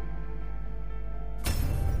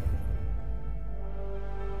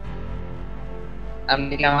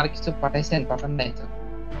আপনি কি আমার কিছু পাঠাইছেন পাঠান নাই তো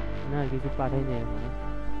না কিছু পাঠাই নাই এখনো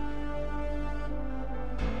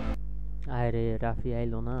আরে রাফি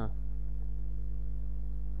আইলো না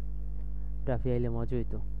রাফি আইলে মজা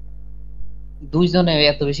হইতো দুইজনে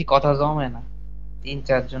এত বেশি কথা জমে না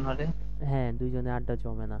 3-4 জন হলে হ্যাঁ দুইজনে আড্ডা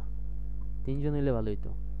জমে না তিনজন হইলে ভালো হইতো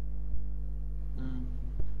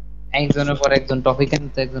একজনের পর একজন টপিক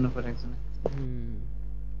আনতো একজনের পর একজন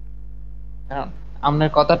কারণ আপনার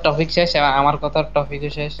কথার টপিক শেষ আর আমার কথার টপিকও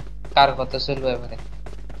শেষ কার কথা চলবে এবারে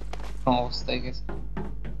অবস্থা হয়ে গেছে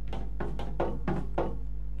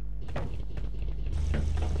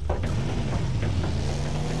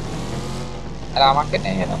আর আমাকে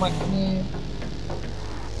নেই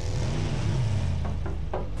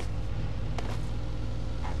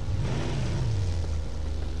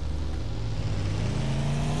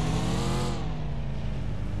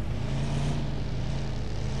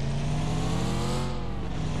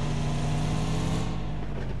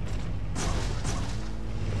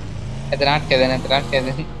এদের আটকে দেন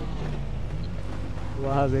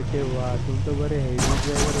वाह बेटे वाह तुम तो बड़े हेवी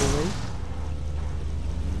ड्राइवर हो भाई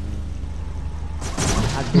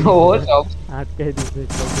ও সব আটকে দিছে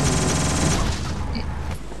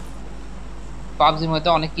পাবজির মধ্যে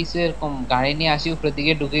অনেক কিছু এরকম গাড়ি নিয়ে আসি উপরের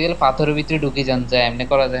দিকে ঢুকে গেলে পাথরের ভিতরে ঢুকে যান যায় এমনি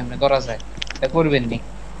করা যায় এটা করবেন নি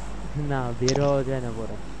না বের হওয়া যায় না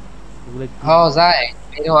পরে এগুলো হ্যাঁ যায়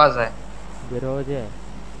বের হওয়া যায় বের হওয়া যায়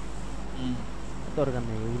দরকার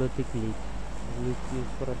নেই এগুলো ঠিক ক্লিক এগুলো ইউজ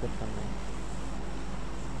করার দরকার নেই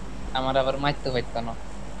আমার আবার মারতে পারতো না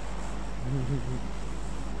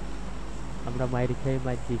আমরা মাইর খাই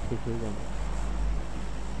মাইর দিয়ে শেষ হয়ে যাবো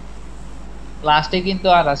লাস্টে কিন্তু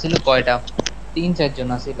আর আসিল কয়টা 3-4 জন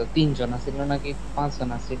আসিল 3 জন আসিল নাকি 5 জন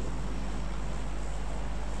আসিল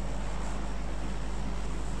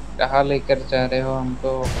कहाँ लेकर जा रहे हो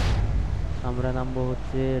हमको আমরা নামবো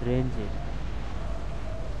হচ্ছে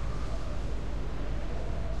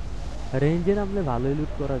রেঞ্জে নামলে ভালোই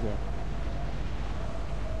লুট করা যায়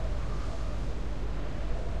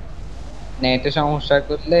নেটে সমস্যা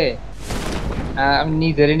করলে আমি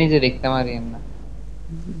নিজে দেখতে পারি না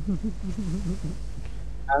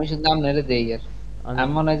আমি শুধু আপনারে দেই আর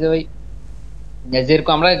আমি মনে হয় যে ওই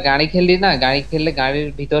যেরকম আমরা গাড়ি খেলি না গাড়ি খেললে গাড়ির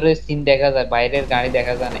ভিতরে সিন দেখা যায় বাইরের গাড়ি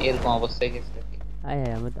দেখা যায় না এরকম অবস্থায় গেছে আয়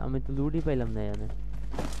আমি তো লুটই পাইলাম না এখানে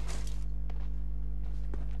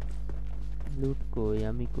লুট কই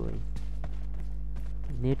আমি কই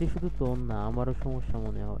নেটে শুধু তোর না আমারও সমস্যা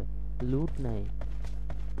মনে হয় লুট নাই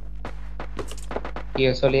কি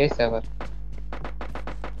চলে আসছে আবার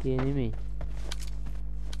কি এনিমি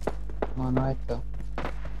মনে হয় তো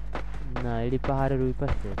না এটি পাহাড়ের ওই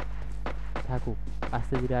পাশে থাকুক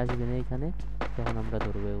আস্তে ধীরে আসবে না এখানে তখন আমরা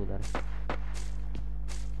ধরবো এগুলার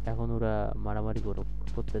এখন ওরা মারামারি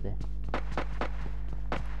করতে দেয়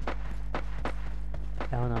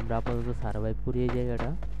এখন আমরা আপাতত সার্ভাইভ করি এই জায়গাটা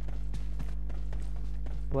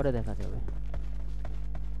পরে দেখা যাবে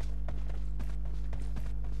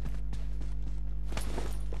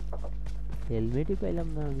হেলমেটই পাইলাম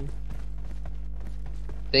না আমি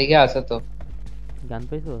দেখে আছে তো গান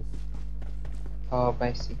পাইছস হ্যাঁ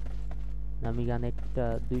পাইছি আমি গান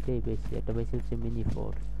দুইটাই পেয়েছি একটা পেয়েছি হচ্ছে মিনি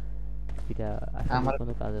 4 এটা আসলে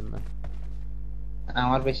কোনো কাজের না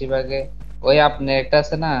আমার বেশিরভাগে ওই আপনার একটা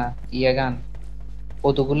আছে না ইয়া গান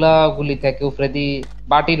কতগুলা গুলি থাকে উপরে দি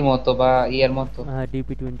বাটির মতো বা ইয়ার মতো হ্যাঁ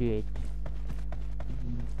DP28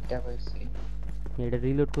 এটা পাইছি এটা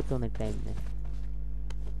রিলোড করতে অনেক টাইম নেয়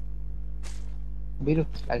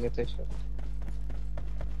বিরক্ত লাগে তো এসব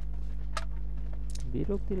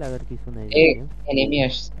বিরক্তি লাগার কিছু নাই এনিমি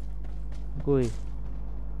আসছে কই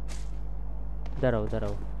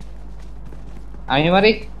দাঁড়াও আমি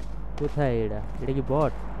মারি কোথায় এটা কি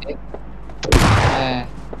বট হ্যাঁ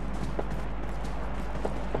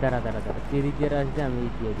দাঁড়া তুই এদিক দিয়ে আসবে আমি এই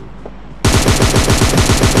দিয়ে দিই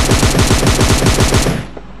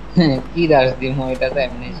কি দাস দিম এটা তো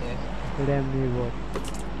এমনি শেষ। এটা এমনি বট।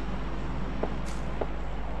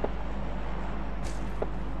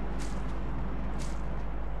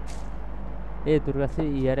 এ তোর কাছে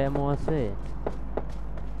ইয়ার এমও আছে?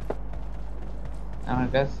 আমার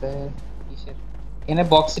কাছে কিসের এখানে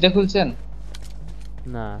বক্সটা খুলছেন?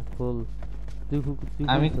 না ফুল। তুই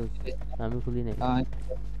আমি খুলছিস? আমি খুলি নাই।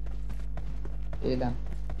 এলাম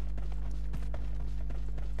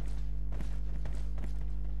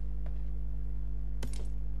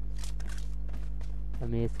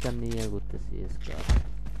আমি স্ক্যান নিয়ে ঘুরতেছি স্ক্যান।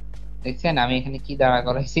 দেখছেন আমি এখানে কি দাঁড়া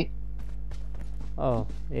করাইছি? ও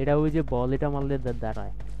এটা ওই যে বল এটা মারলে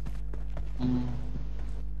দাঁড়ায়। হুম,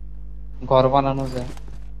 ঘর বানানো যায়।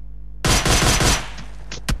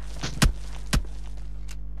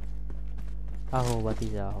 আহো বাতি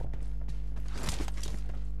যা আহো।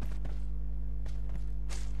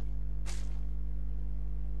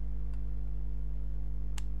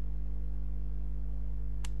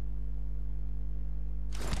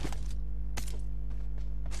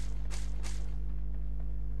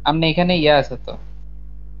 আপনি এখানে ইয়া আছে তো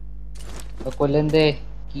তো কইলেন যে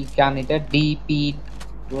কি কান এটা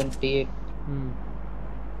DP28 হুম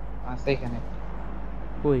আছে এখানে।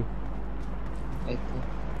 কই? এই তো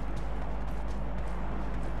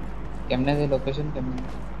কেমনে যে লোকেশন কেমনে?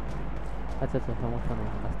 আচ্ছা আচ্ছা সমস্যা নেই,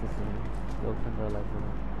 আসতেছি আমি। লোকসান দেওয়া লাগবে না।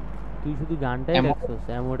 তুই শুধু গানটাই এমন রাখছস,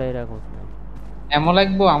 এমওটাই রাখছ না। এমন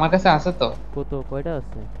লাগবো আমার কাছে আছে তো। কত কয়টা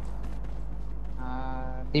আছে?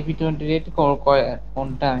 DP28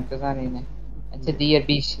 কোনটা আমি তো জানি না। আচ্ছা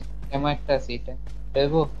DA20 এমন একটা আছে এটা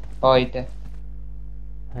দেবো। ও এটা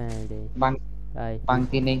হ্যাঁ এটাই। বাং আয়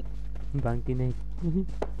বাংতি নেই বাংতি নেই।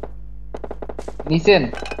 নিছেন।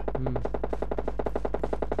 হুম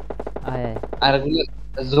আয় আয়। আর এগুলো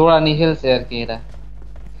জোড়া নিয়ে ফেলছে আর কি এরা।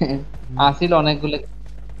 আসিল অনেকগুলো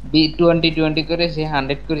B20 করে সে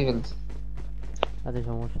 100 করে ফেলছে। আচ্ছা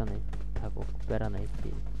সমস্যা নেই, থাকো প্যারা নাই।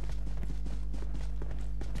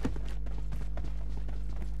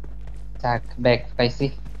 যাক ব্যাগ পাইছি।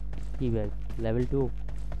 কি ব্যাগ? লেভেল 2?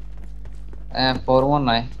 4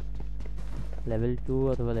 নয় লেভেল 2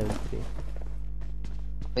 অথবা লেভেল 3?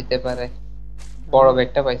 হইতে পারে। বড়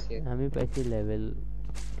ব্যাগটা পাইছি। আমি পাইছি লেভেল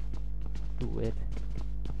 2 এর।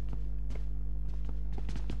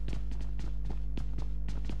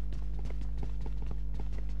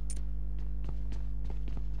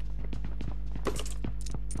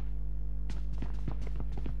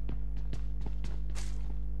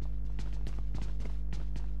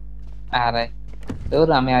 আরে তোর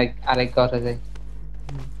আমি আরেক ঘরে যাই।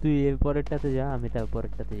 তুই এর পরেরটাতে যা, আমি তার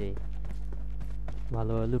পরেরটাতে যাই।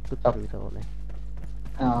 ভালোভাবে লুট করতে পারবি তাহলে।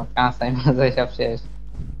 কাঁচাই মাঝাই সব শেষ।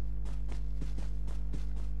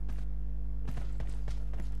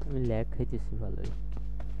 আমি ল্যাগ খাইতেছি ভালোই।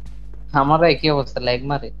 আমারও একই অবস্থা, ল্যাগ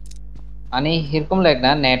মারে। মানে এরকম ল্যাগ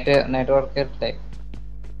না, নেটওয়ার্কের ল্যাগ।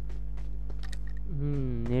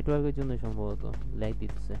 নেটওয়ার্কের জন্য সম্ভবত ল্যাগ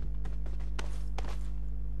দিতেছে,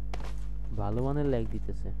 ভালো মানের ল্যাগ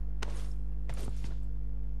দিতেছে।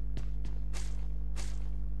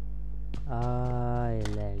 আয়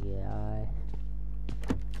ল্যাগে আয়।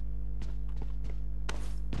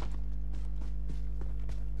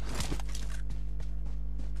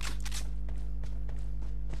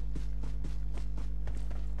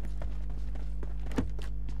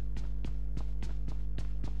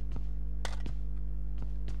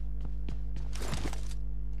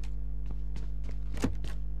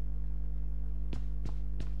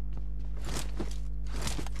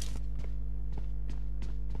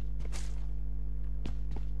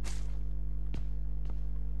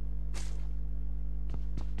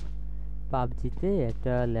 পাবজিতে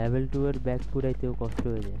একটা লেভেল 2 এর ব্যাগ পুরাইতেও কষ্ট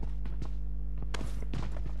হয়ে যায়।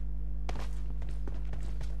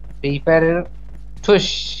 ফ্রি ফায়ারের ঠুস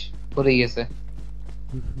পড়ে গেছে।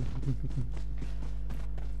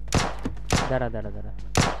 দাঁড়া দাঁড়া দাঁড়া,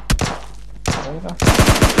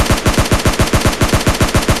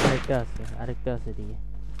 আরেকটা আছে এদিকে।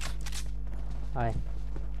 আয়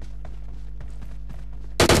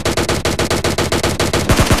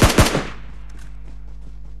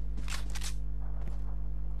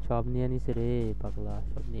সব নিয়ে নিছে রে পাগলা,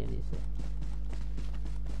 সব নিয়ে নিছে।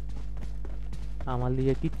 আমার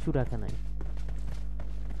লিগে কিচ্ছু রাখে নাই।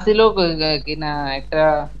 ছিল কিনা একটা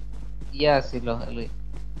ইয়া ছিল,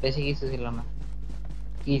 বেশি কিছু ছিল না।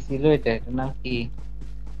 কি ছিল এটা, এটা নাম কি?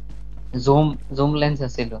 জুম জুম লেন্স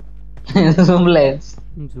ছিল। Zoom lens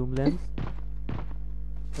zoom lens?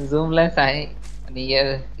 Zoom lens I মানে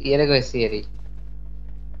ইয়ারে কইছি এরি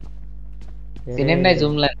সিনেন নাই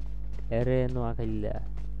জুম লেন্স। এরে নোয়া খাইলা।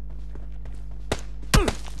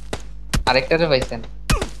 আরেকটারে পাইছেন ভাই,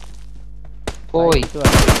 কই তো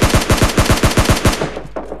আছে।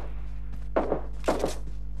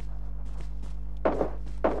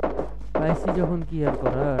 পাইছি যখন কি আর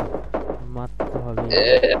করার, মারতে তো হবে।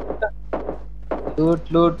 লুট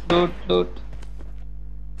লুট লুট লুট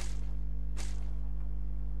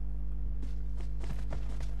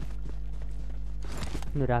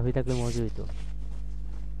রাফি থাকলে মজা হইতো।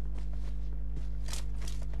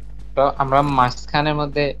 তো আমরা মাঝখানের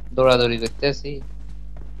মধ্যে দৌড়াদৌড়ি করতেছি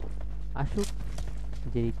আসুক,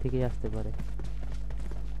 যে দিক থেকেই আসতে পারে।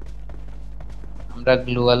 আমরা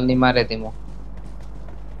গ্লুয়াল নি মারে দিমু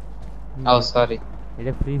ও সরি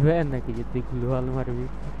এটা ফ্রি ফায়ার নাকি যে তুই গ্লোয়াল মারবি?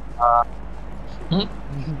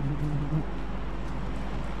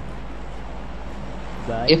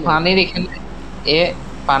 ভাই এ পানির এখানে এ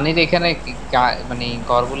পানির এখানে মানে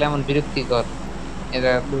ঘরগুলো এমন বিরক্তিকর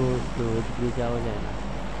এরা ক্লোজ ক্লোজ দিয়ে যাওয়া যায় না।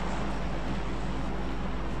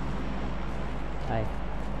 আয়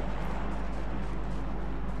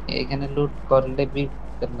এখানে লুট করলে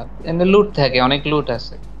বিরক্ত লাগে এখানে লুট থাকে অনেক লুট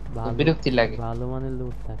আছে ভালো, বিরক্তি লাগে ভালো মানের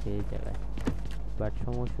লুট থাকে এই জায়গায়, বাট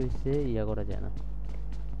সমস্যা হচ্ছে ইয়া করা যায় না।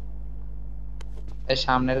 এই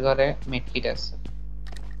সামনের ঘরে মেডকিট আছে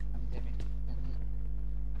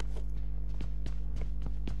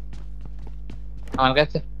আমার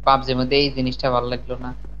কাছে পাবজির মধ্যে এই জিনিসটা ভালো লাগলো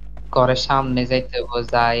না ঘরের সামনে যাইতে হবো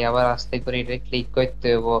যাই আবার আস্তে করে এটা ক্লিক করতে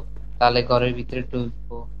হবো তাহলে ঘরের ভিতরে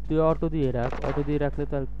ঢুকবো তুই অটো দিয়ে রাখ, অটো দিয়ে রাখলে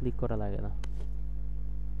তো আর ক্লিক করা লাগে না।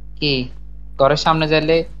 কি ঘরের সামনে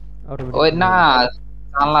যাইলে অটোমেটিক ওই খুলে না যাবে।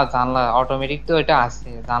 জানলা জানলা অটোমেটিক তো এটা আছে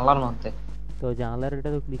জানলার মধ্যে তো জানলার এটা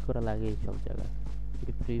তো ক্লিক করা লাগে এই সব জায়গায়।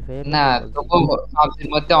 ফ্রি ফায়ার না তবু পাবজির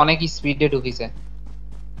মধ্যে অনেক স্পিডে ঢুকিছে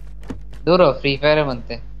দূরও ফ্রি ফায়ারের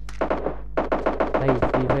মধ্যে ভাই,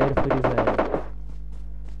 ফ্রি ফায়ার ফ্রি ফায়ার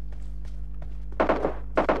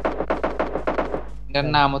এটার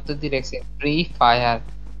নাম হচ্ছে দিয়েছে ফ্রি ফায়ার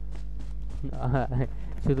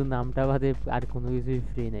শুধু নামটা বাদে আর কোনো কিছুই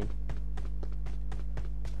ফ্রি নাই।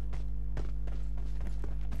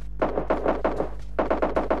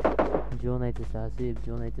 জোন আইতেছে, হাসিব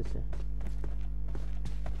জোন আইতেছে।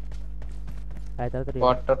 আয় তাড়াতাড়ি আয়।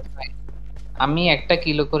 বট টট নাই। আমি একটা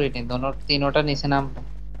কিলো করে নি তিনোটা নিচে নাম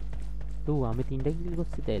তো আমি 3টা কিল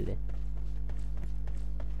করছি তাইলে।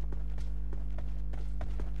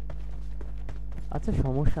 আচ্ছা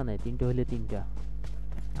সমস্যা নাই, 3টে হইলে 3টা,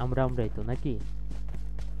 আমরাই তো নাকি।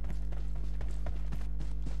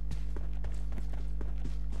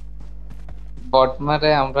 বট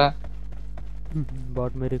মারে আমরা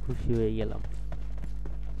বট মেরে খুশি হয়ে গেলাম।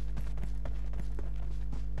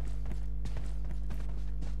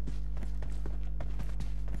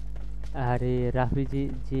 আরে রাফি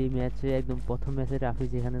যে ম্যাচে একদম প্রথম ম্যাচে রাফি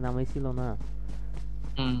যেখানে নামাইছিল না,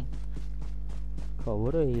 হুম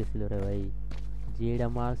খবর হয়ে গেছিল রে ভাই, যে এটা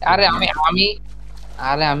মারছে। আরে আমি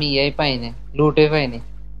আরে আমি এই পাইনি লুটে পাইনি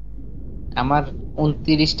আমার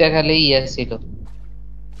 29টা খালি ইয়া ছিল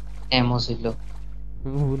এমো ছিল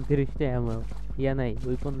 29টা এমন ইয়া নাই,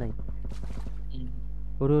 ওয়েপন নাই।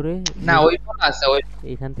 ওরে ওরে, না ওই ফোন আছে ওই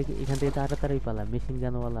এখান থেকে তাড়াতাড়ি পালা, মেশিন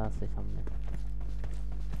গানওয়ালা আছে সামনে।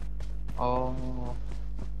 ও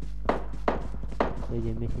এই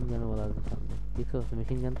যে মেশিন গানওয়ালা আছে সামনে, দেখছো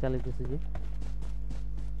মেশিন গান চালাইতেছে যে।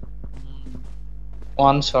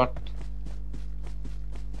 ওয়ান শট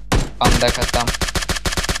পান দেখাতাম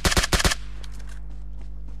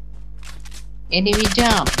এনিমি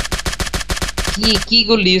জাম কি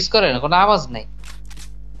গুলো ইউজ করে না কোনো আওয়াজ নাই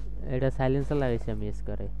এটা সাইলেন্সার লাগাইছি আমি এস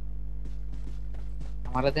করে।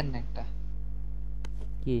 আমারে দেন না একটা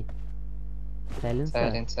কি সাইলেন্সার?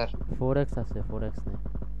 সাইলেন্সার 4x আছে, 4x নেই।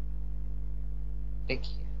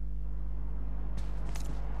 দেখি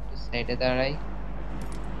সাইডে দাঁড়াই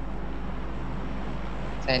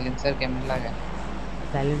সাইলেন্সার কেমন লাগে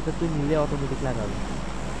সাইলেন্সার তুই নিলে অটোমেটিক লাগাবে,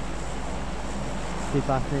 তুই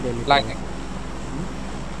পাস নেই ডেলি লাগে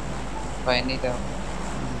পাইনি দাও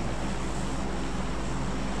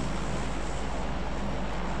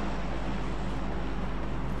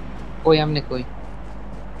কই আমনে কই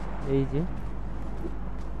এই যে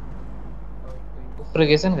উপরে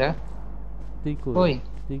গেছেন গা তুই কই কই,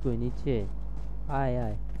 তুই কই নিচে? আয়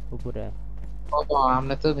আয় উপরে আয়। ও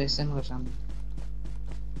আমনে তো গেছেন গো সামনে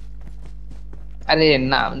আরে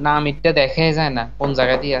নাম এটা দেখাই যায় না কোন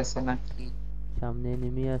জায়গা দিয়ে আছে না কি সামনে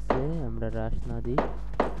নেমে আছে, আমরা রাশ না দিই।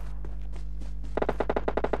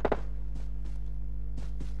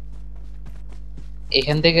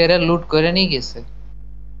 এখান থেকে এরা লুট করে নিয়ে গেছে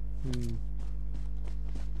হুম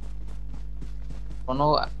কোনো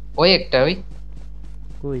ওই একটা ওই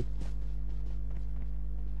কই?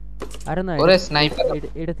 আরে না, ওরে স্নাইপার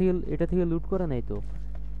এটা থেকে লুট করা নাই তো।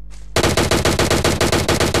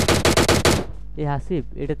 এই হাসিব,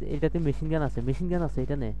 এটাতে মেশিন গান আছে,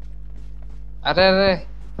 এটা নে। আরে আরে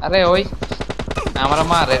আরে ওই আমার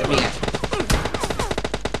মারে মিয়া।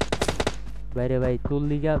 বাইরে ভাই, তোর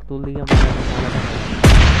লিগা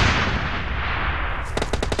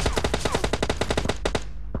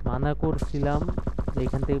মানা করছিলাম,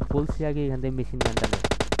 এখান থেকে বলছি আগে, এখান থেকে মেশিন গানটা নে।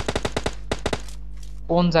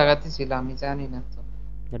 কোন জায়গাতে ছিল আমি জানি না তো।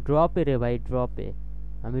 ড্রপে রে ভাই, ড্রপে।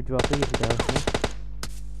 আমি ড্রপে গেছি, দেখো না।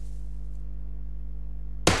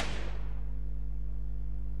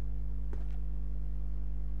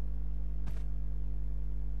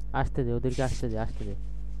 আসতে দে ওদেরকে, আসতে দে।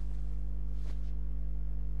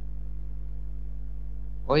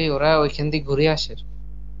 ওই ওরা ওইখান দিয়ে ঘুরে আসে।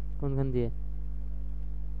 কোনখান দিয়ে?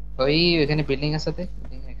 ওই ওইখানে বিল্ডিং আছে দেখ,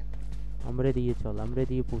 আমরা দিয়ে চল, আমরা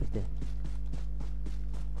দিয়ে পুষতে।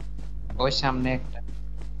 ওই সামনে একটা।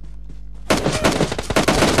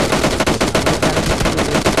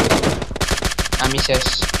 আমি শেষ।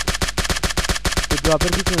 তুই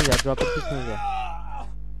ড্রপের পিছনে যা।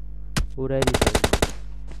 উড়াই দিছে।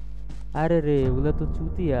 আরে রে, ওগুলা তো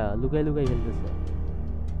চুতিয়া, লুকাই খেলতেছে।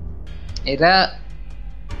 এরা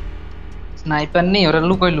স্নাইপার নেই, ওরা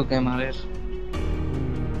লুকায় মারে।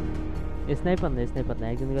 স্নাইপার না,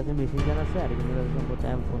 একজনের কাছে মেশিন গান আছে, আরেকজনের কাছে সম্ভবত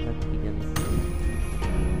M4 না কি জানি।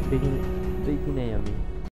 দেখি নাই আমি।